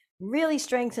really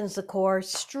strengthens the core,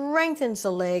 strengthens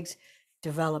the legs,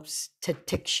 develops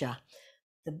tatiksha,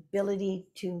 the ability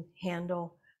to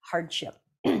handle hardship.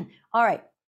 All right,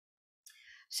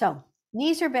 so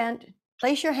knees are bent.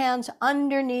 Place your hands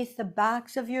underneath the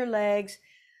backs of your legs.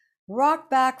 Rock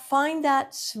back, find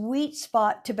that sweet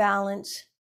spot to balance,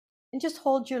 and just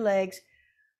hold your legs.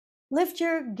 Lift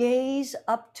your gaze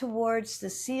up towards the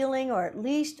ceiling, or at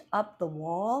least up the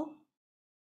wall.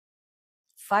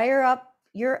 Fire up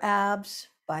your abs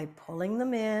by pulling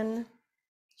them in,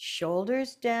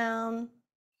 shoulders down,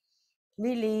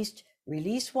 released.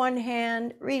 Release one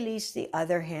hand, release the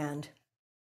other hand.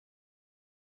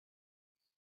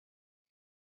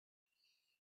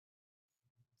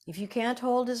 If you can't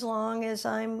hold as long as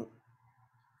I'm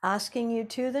asking you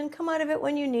to, then come out of it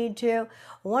when you need to.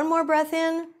 One more breath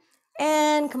in,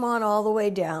 and come on all the way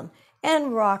down.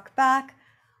 And rock back,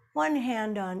 one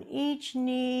hand on each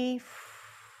knee,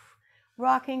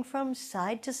 rocking from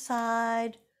side to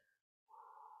side.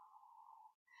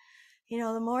 You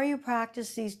know, the more you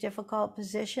practice these difficult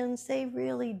positions, they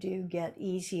really do get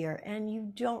easier, and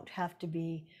you don't have to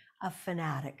be a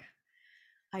fanatic.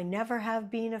 I never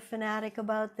have been a fanatic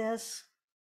about this.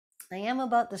 I am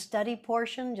about the study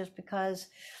portion just because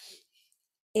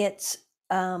it's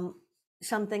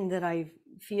something that I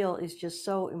feel is just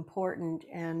so important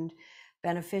and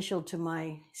beneficial to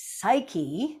my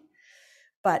psyche.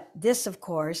 But this, of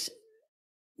course,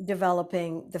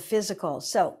 developing the physical.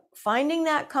 So finding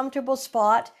that comfortable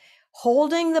spot,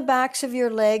 holding the backs of your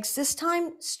legs. This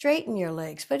time, straighten your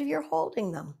legs, but if you're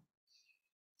holding them,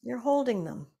 you're holding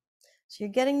them. So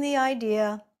you're getting the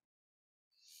idea.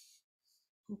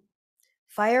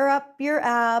 Fire up your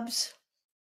abs,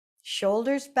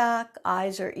 shoulders back,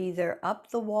 eyes are either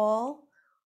up the wall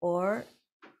or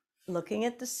looking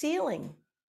at the ceiling.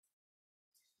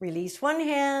 Release one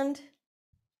hand,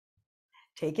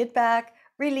 take it back,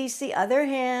 release the other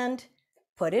hand,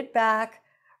 put it back,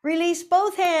 release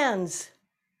both hands.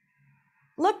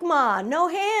 Look, Ma, no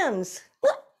hands.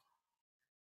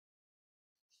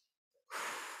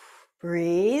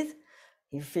 Breathe.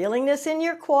 You're feeling this in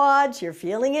your quads, you're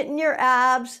feeling it in your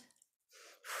abs.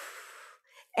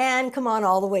 And come on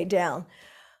all the way down.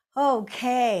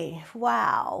 Okay,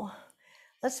 wow.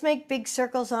 Let's make big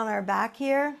circles on our back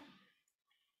here.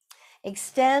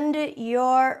 Extend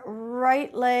your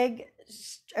right leg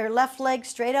or left leg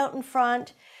straight out in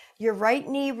front. Your right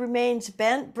knee remains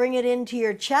bent. Bring it into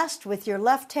your chest with your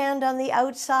left hand on the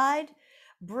outside.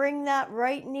 Bring that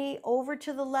right knee over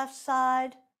to the left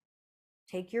side.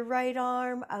 Take your right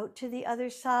arm out to the other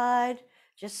side,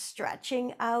 just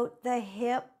stretching out the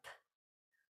hip.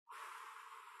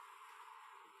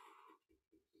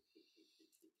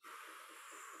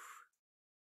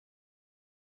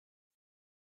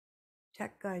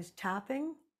 Tech guy's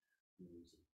tapping.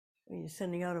 Are you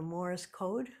sending out a Morse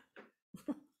code?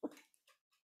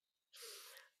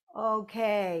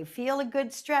 Okay, feel a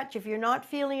good stretch. If you're not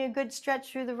feeling a good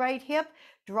stretch through the right hip,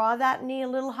 draw that knee a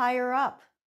little higher up.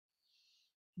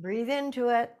 Breathe into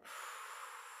it.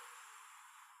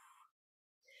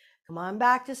 Come on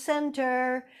back to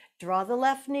center. Draw the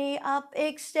left knee up,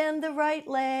 extend the right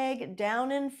leg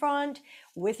down in front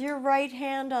with your right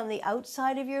hand on the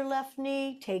outside of your left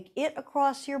knee. Take it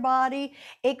across your body.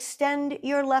 Extend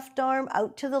your left arm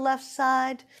out to the left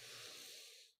side.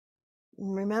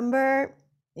 Remember,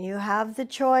 you have the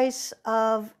choice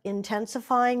of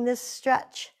intensifying this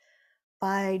stretch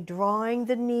by drawing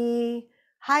the knee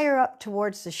higher up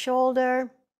towards the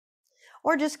shoulder,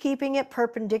 or just keeping it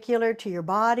perpendicular to your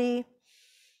body.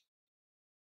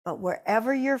 But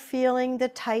wherever you're feeling the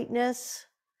tightness,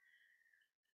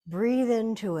 breathe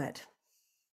into it.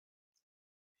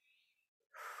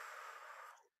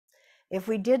 If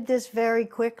we did this very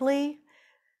quickly,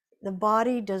 the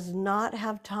body does not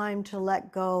have time to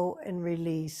let go and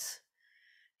release.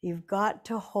 You've got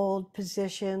to hold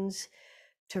positions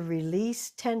to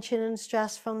release tension and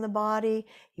stress from the body.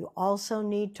 You also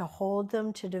need to hold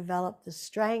them to develop the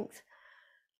strength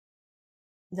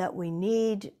that we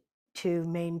need to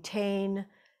maintain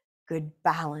good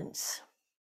balance.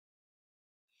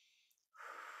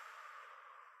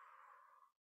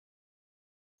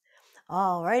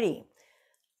 Alrighty,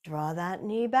 draw that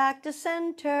knee back to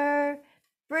center.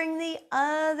 Bring the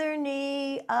other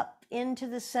knee up into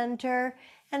the center.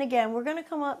 And again, we're going to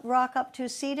come up, rock up to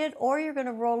seated, or you're going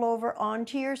to roll over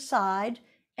onto your side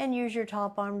and use your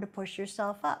top arm to push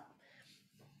yourself up.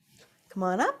 Come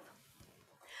on up.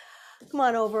 Come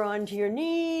on over onto your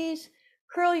knees.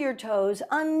 Curl your toes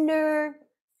under.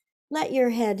 Let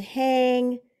your head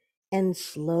hang and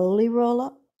slowly roll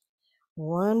up.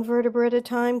 One vertebra at a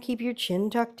time. Keep your chin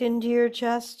tucked into your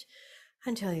chest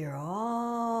until you're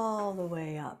all the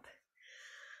way up.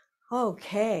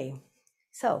 Okay,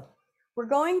 so we're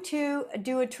going to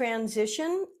do a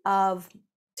transition of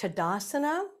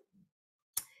Tadasana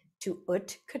to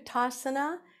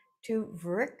Utkatasana to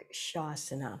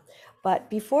Vrikshasana. But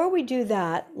before we do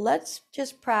that, let's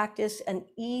just practice an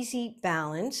easy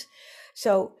balance.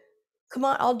 So come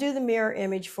on, I'll do the mirror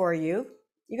image for you.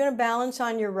 You're going to balance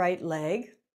on your right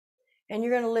leg and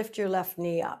you're going to lift your left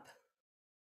knee up.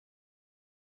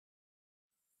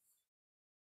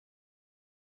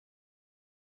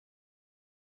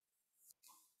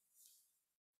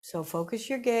 So focus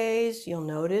your gaze. You'll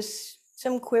notice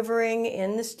some quivering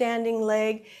in the standing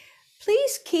leg.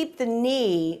 Please keep the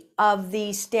knee of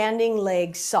the standing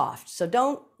leg soft. So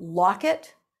don't lock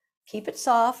it, keep it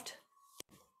soft,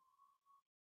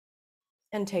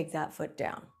 and take that foot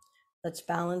down. Let's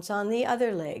balance on the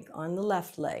other leg, on the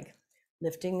left leg,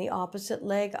 lifting the opposite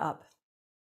leg up.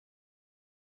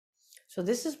 So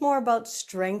this is more about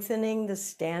strengthening the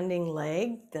standing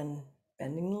leg than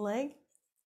bending the leg.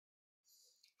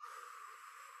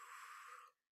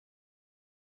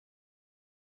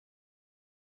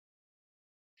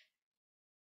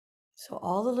 So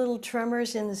all the little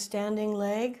tremors in the standing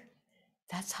leg,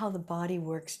 that's how the body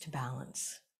works to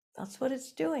balance. That's what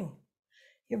it's doing.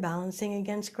 You're balancing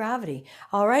against gravity.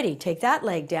 Alrighty, take that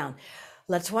leg down.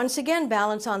 Let's once again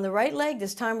balance on the right leg.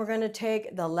 This time we're going to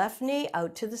take the left knee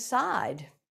out to the side.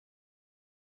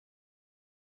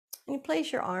 And you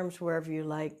place your arms wherever you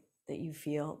like that you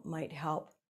feel might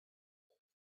help.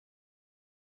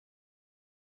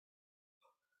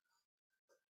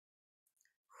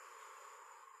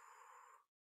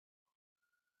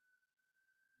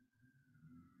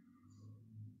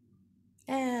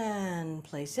 And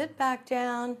place it back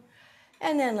down.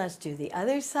 And then let's do the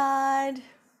other side.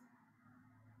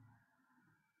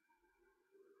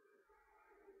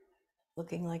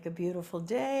 Looking like a beautiful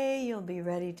day. You'll be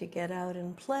ready to get out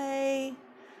and play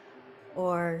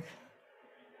or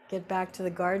get back to the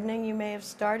gardening you may have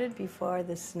started before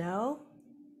the snow.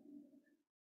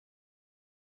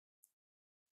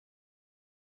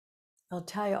 I'll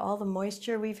tell you, all the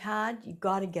moisture we've had, you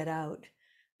got to get out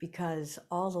because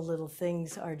all the little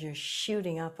things are just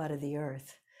shooting up out of the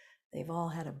earth. They've all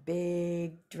had a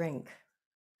big drink.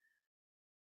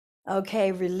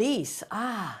 Okay, release.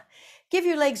 Give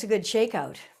your legs a good shake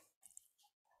out.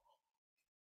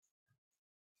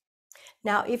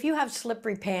 Now, if you have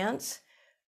slippery pants,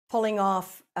 pulling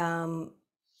off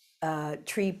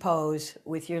tree pose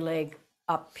with your leg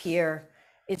up here,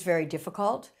 it's very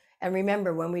difficult. And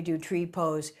remember, when we do tree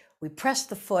pose, we press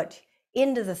the foot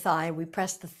into the thigh, we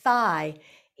press the thigh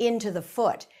into the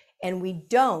foot, and we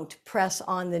don't press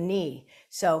on the knee.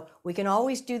 So we can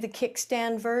always do the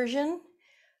kickstand version.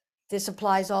 This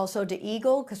applies also to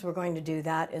eagle because we're going to do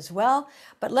that as well.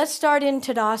 But let's start in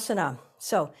Tadasana.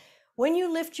 So when you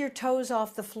lift your toes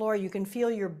off the floor, you can feel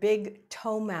your big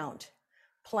toe mount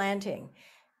planting.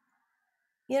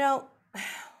 You know,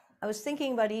 I was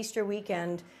thinking about Easter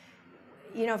weekend.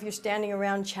 You know, if you're standing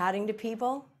around chatting to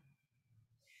people,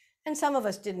 and some of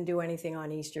us didn't do anything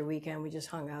on Easter weekend, we just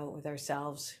hung out with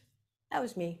ourselves. That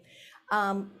was me.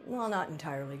 Well, not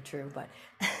entirely true, but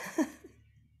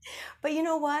but you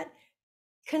know what?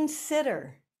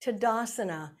 Consider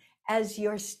Tadasana as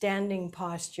your standing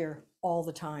posture all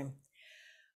the time.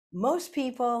 Most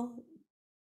people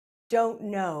don't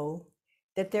know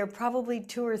that they're probably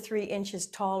 2 or 3 inches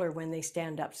taller when they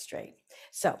stand up straight.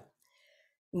 So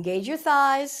engage your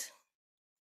thighs,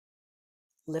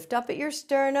 Lift up at your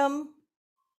sternum,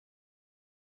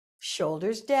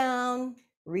 shoulders down,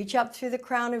 reach up through the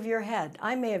crown of your head.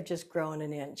 I may have just grown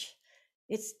an inch.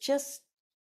 It's just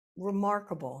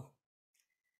remarkable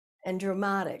and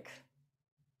dramatic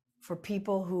for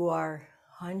people who are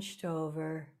hunched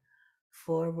over,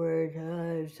 forward.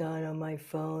 Oh, it's not on my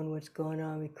phone. What's going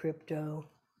on with crypto?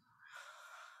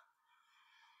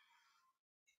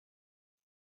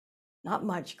 Not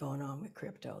much going on with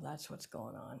crypto. That's what's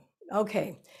going on.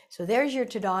 Okay, so there's your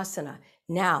Tadasana.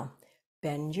 Now,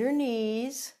 bend your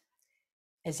knees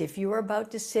as if you were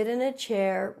about to sit in a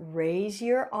chair. Raise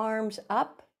your arms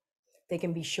up. They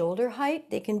can be shoulder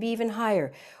height. They can be even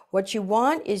higher. What you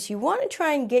want is you want to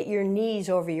try and get your knees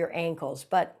over your ankles,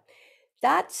 but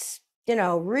that's,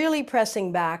 really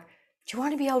pressing back. You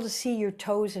want to be able to see your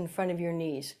toes in front of your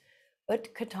knees.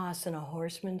 Utkatasana,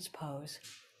 horseman's pose.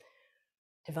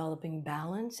 Developing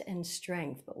balance and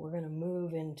strength, but we're going to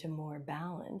move into more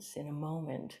balance in a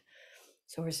moment.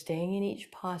 So we're staying in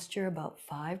each posture about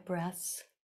 5 breaths.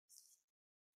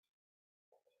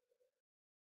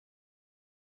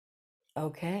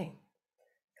 Okay,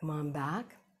 come on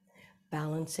back.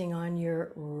 Balancing on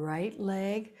your right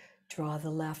leg, draw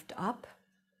the left up.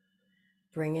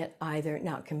 Bring it either,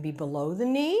 now it can be below the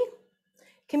knee,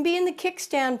 it can be in the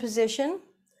kickstand position,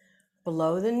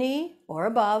 below the knee or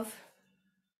above.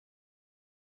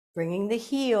 Bringing the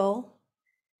heel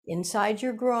inside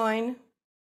your groin.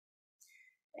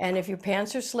 And if your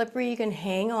pants are slippery, you can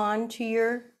hang on to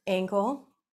your ankle.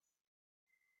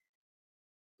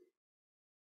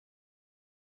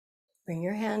 Bring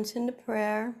your hands into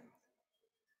prayer.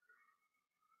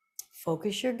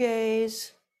 Focus your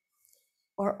gaze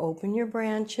or open your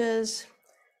branches.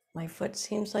 My foot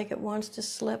seems like it wants to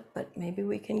slip, but maybe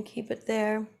we can keep it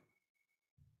there.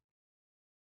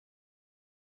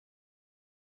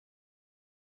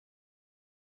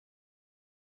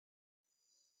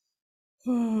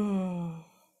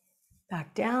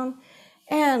 Back down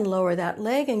and lower that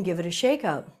leg and give it a shake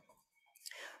out.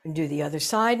 And do the other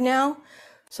side now.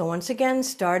 So once again,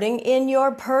 starting in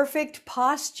your perfect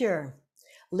posture,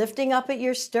 lifting up at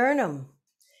your sternum,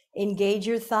 engage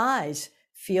your thighs,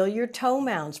 feel your toe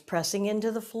mounts pressing into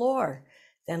the floor,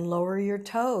 then lower your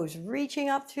toes, reaching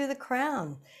up through the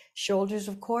crown. Shoulders,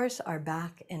 of course, are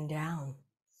back and down.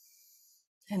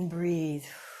 And breathe.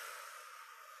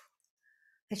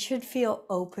 It should feel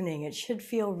opening. It should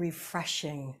feel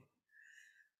refreshing.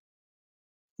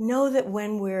 Know that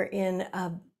when we're in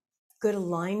a good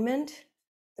alignment,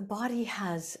 the body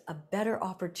has a better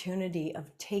opportunity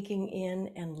of taking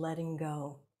in and letting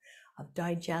go, of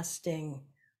digesting,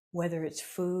 whether it's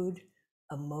food,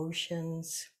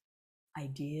 emotions,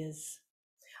 ideas.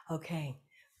 Okay,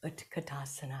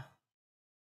 Utkatasana.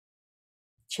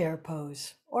 Chair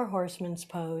pose or horseman's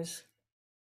pose.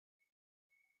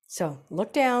 So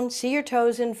look down, see your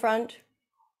toes in front.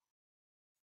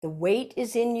 The weight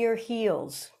is in your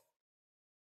heels.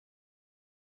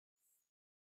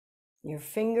 Your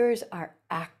fingers are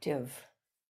active,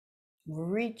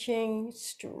 reaching,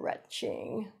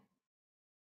 stretching.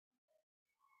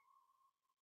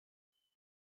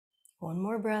 One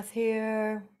more breath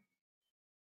here.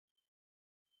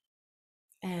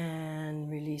 And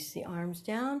release the arms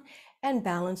down and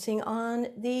balancing on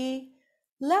the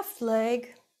left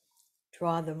leg.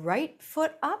 Draw the right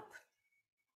foot up,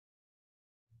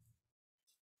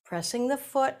 pressing the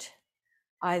foot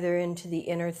either into the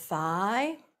inner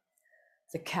thigh,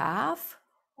 the calf,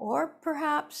 or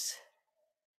perhaps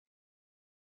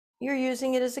you're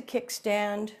using it as a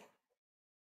kickstand.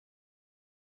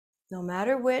 No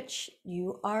matter which,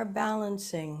 you are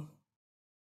balancing.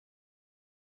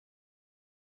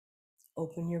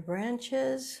 Open your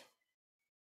branches.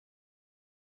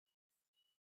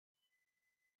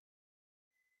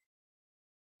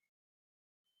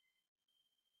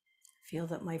 Feel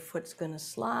that my foot's going to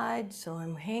slide, so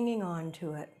I'm hanging on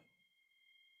to it.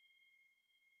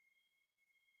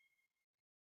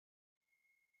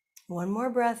 One more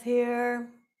breath here.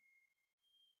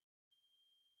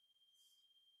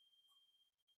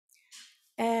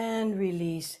 And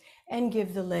release and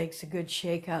give the legs a good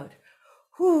shake out.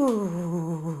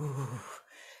 Whoo.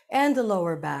 And the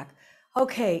lower back.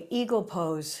 Okay, eagle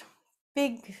pose.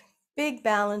 Big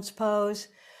balance pose,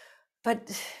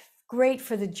 but great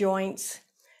for the joints.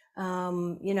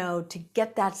 To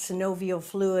get that synovial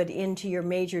fluid into your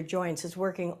major joints. Is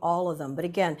working all of them. But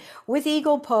again, with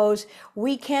eagle pose,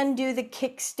 we can do the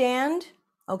kickstand.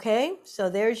 Okay, so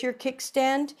there's your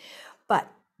kickstand.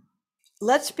 But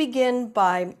let's begin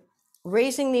by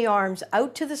raising the arms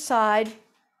out to the side.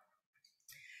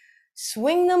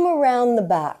 Swing them around the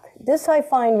back. This I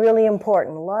find really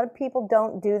important. A lot of people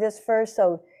don't do this first,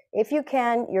 so if you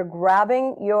can, you're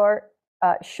grabbing your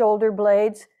shoulder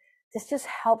blades. This just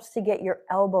helps to get your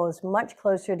elbows much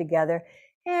closer together.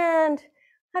 And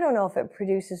I don't know if it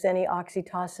produces any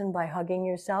oxytocin by hugging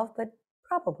yourself, but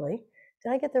probably.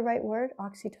 Did I get the right word?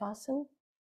 Oxytocin?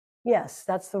 Yes,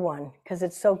 that's the one, because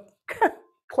it's so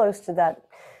close to that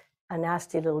a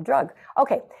nasty little drug.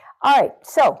 Okay, all right,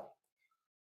 so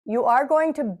you are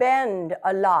going to bend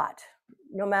a lot,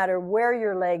 no matter where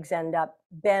your legs end up,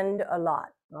 bend a lot,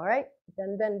 all right?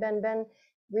 Bend, bend, bend, bend.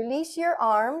 Release your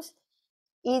arms.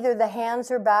 Either the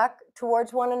hands are back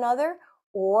towards one another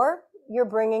or you're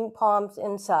bringing palms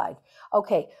inside.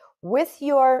 Okay, with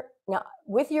your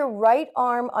right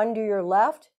arm under your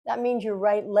left, that means your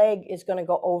right leg is going to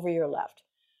go over your left.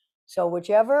 So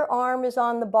whichever arm is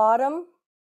on the bottom,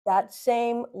 that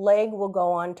same leg will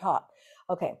go on top.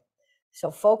 Okay, so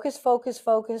focus, focus,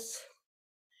 focus.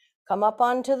 Come up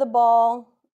onto the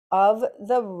ball of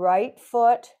the right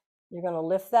foot. You're going to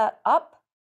lift that up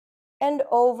and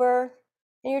over.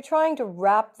 And you're trying to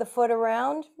wrap the foot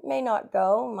around. May not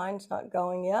go. Mine's not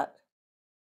going yet.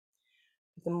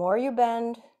 The more you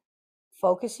bend,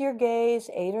 focus your gaze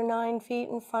 8 or 9 feet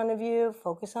in front of you.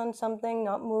 Focus on something,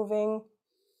 not moving.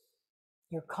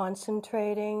 You're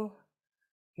concentrating.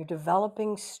 You're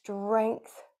developing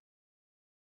strength.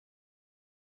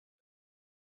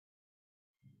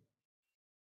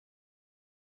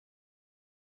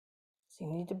 So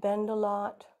you need to bend a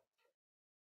lot.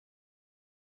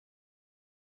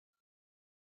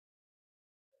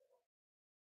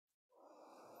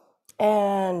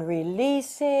 And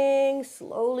releasing,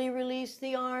 slowly release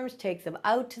the arms, take them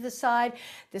out to the side.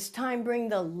 This time bring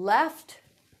the left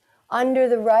under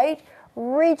the right.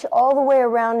 Reach all the way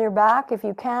around your back if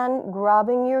you can,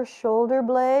 grabbing your shoulder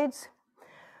blades.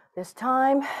 This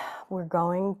time we're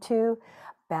going to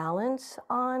balance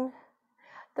on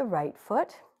the right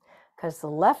foot because the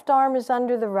left arm is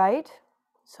under the right.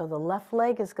 So the left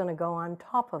leg is going to go on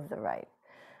top of the right.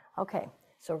 Okay,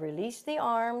 so release the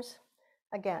arms.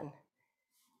 Again,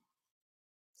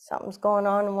 something's going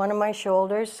on in one of my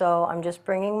shoulders, so I'm just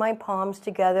bringing my palms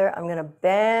together. I'm going to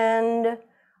bend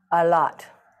a lot.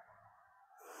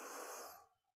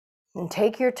 And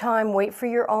take your time, wait for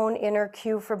your own inner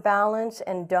cue for balance,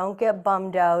 and don't get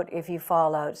bummed out if you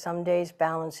fall out. Some days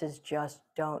balances just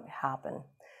don't happen.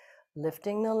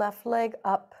 Lifting the left leg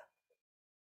up.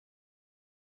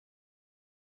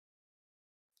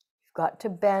 You've got to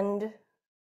bend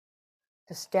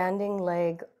the standing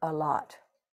leg a lot.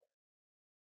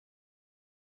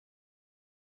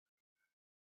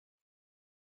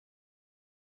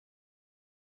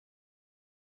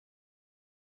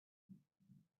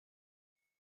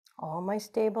 All my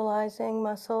stabilizing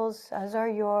muscles, as are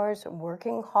yours,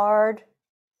 working hard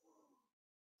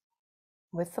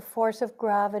with the force of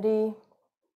gravity.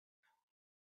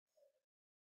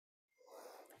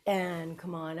 And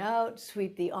come on out,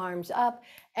 sweep the arms up,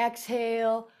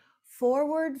 exhale,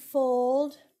 forward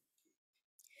fold,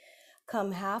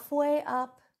 come halfway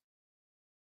up,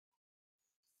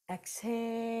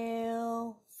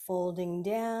 exhale, folding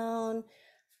down.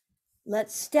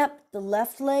 Let's step the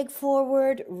left leg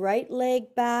forward, right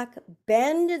leg back,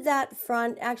 bend that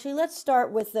front. Actually, let's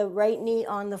start with the right knee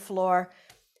on the floor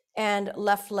and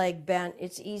left leg bent.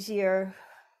 It's easier.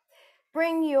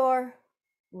 Bring your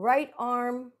right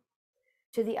arm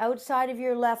to the outside of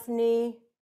your left knee.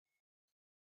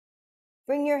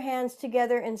 Bring your hands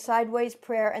together in sideways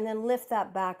prayer and then lift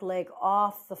that back leg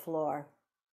off the floor.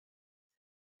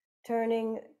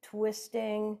 Turning,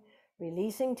 twisting,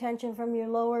 releasing tension from your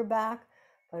lower back.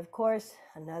 But of course,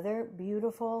 another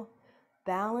beautiful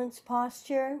balanced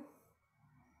posture.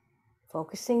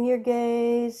 Focusing your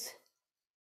gaze.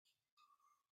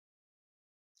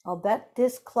 I'll bet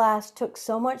this class took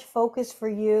so much focus for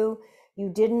you, you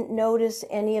didn't notice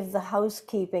any of the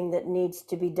housekeeping that needs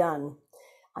to be done.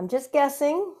 I'm just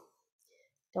guessing.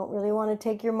 Don't really want to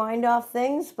take your mind off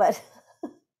things, but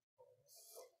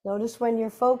notice when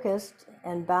you're focused,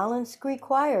 and balance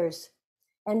requires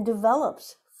and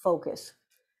develops focus.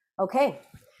 Okay,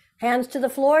 hands to the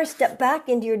floor, step back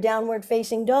into your downward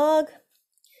facing dog.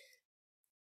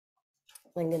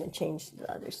 I'm going to change to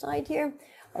the other side here.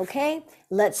 Okay,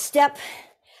 let's step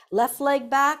left leg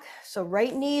back. So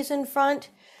right knee is in front.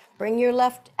 Bring your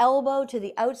left elbow to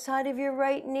the outside of your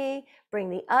right knee. Bring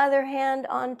the other hand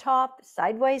on top,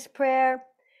 sideways prayer.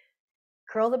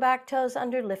 Curl the back toes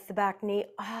under, lift the back knee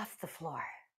off the floor.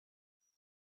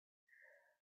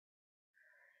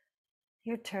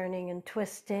 You're turning and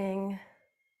twisting.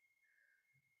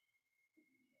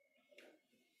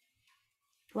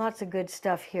 Lots of good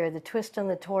stuff here. The twist on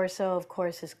the torso, of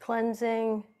course, is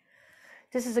cleansing.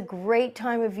 This is a great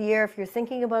time of year if you're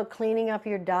thinking about cleaning up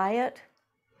your diet.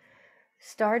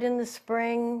 Start in the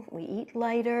spring, we eat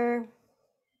lighter.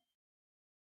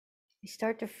 We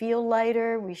start to feel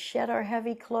lighter. We shed our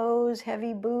heavy clothes,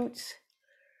 heavy boots.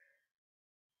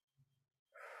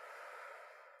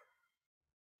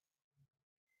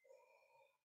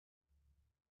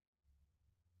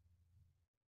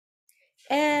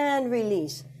 And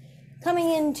release.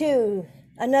 Coming into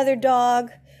another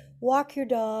dog. Walk your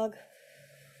dog.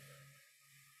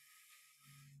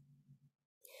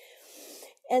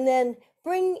 And then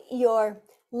bring your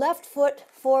left foot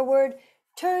forward,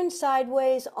 turn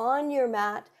sideways on your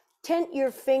mat, tent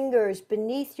your fingers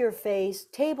beneath your face,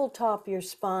 tabletop your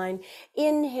spine.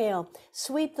 Inhale,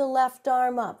 sweep the left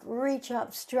arm up, reach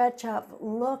up, stretch up,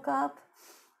 look up.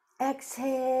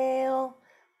 Exhale,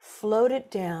 float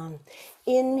it down.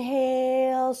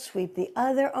 Inhale, sweep the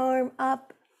other arm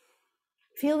up.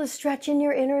 Feel the stretch in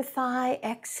your inner thigh.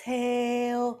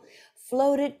 Exhale,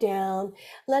 float it down.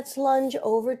 Let's lunge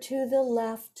over to the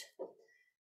left,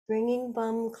 bringing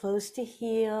bum close to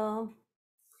heel.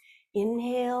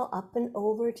 Inhale, up and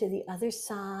over to the other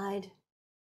side.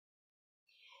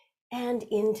 And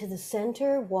into the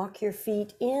center, walk your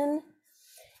feet in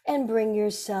and bring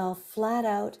yourself flat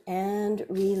out and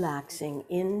relaxing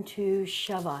into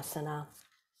Shavasana.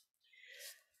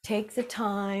 Take the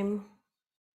time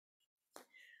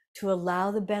to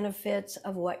allow the benefits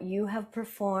of what you have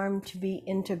performed to be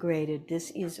integrated.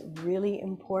 This is really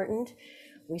important.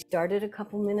 We started a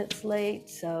couple minutes late,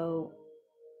 so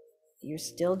you're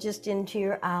still just into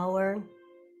your hour.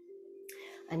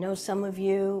 I know some of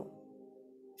you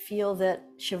feel that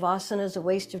Shavasana is a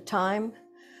waste of time.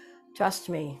 Trust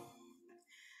me,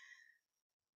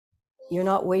 you're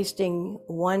not wasting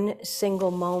one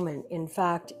single moment. In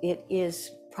fact, it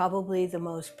is probably the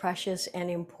most precious and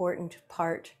important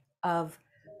part of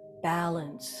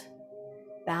balance,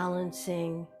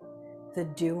 balancing the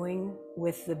doing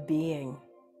with the being.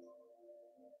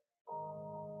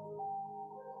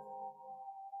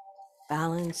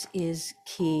 Balance is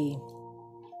key.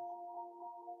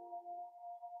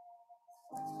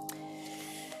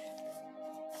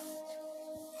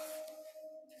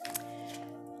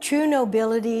 True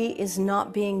nobility is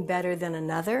not being better than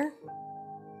another.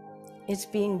 It's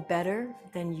being better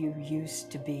than you used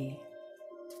to be.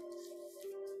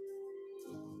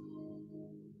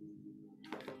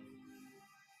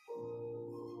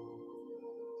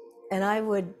 And I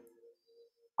would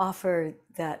offer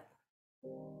that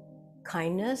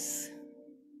kindness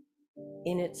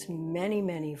in its many,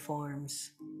 many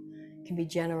forms. It can be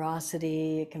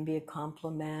generosity, it can be a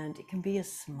compliment, it can be a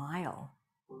smile.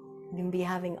 It can be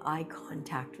having eye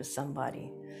contact with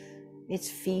somebody. It's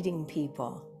feeding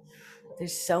people.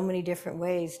 There's so many different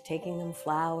ways, taking them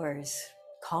flowers,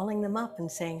 calling them up and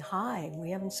saying, hi, we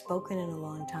haven't spoken in a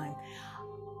long time.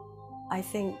 I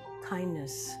think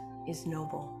kindness is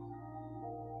noble.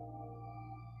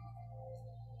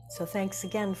 So thanks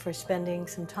again for spending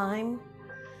some time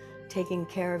taking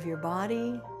care of your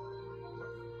body,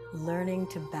 learning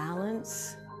to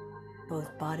balance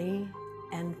both body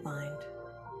and mind.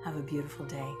 Have a beautiful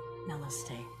day.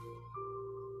 Namaste.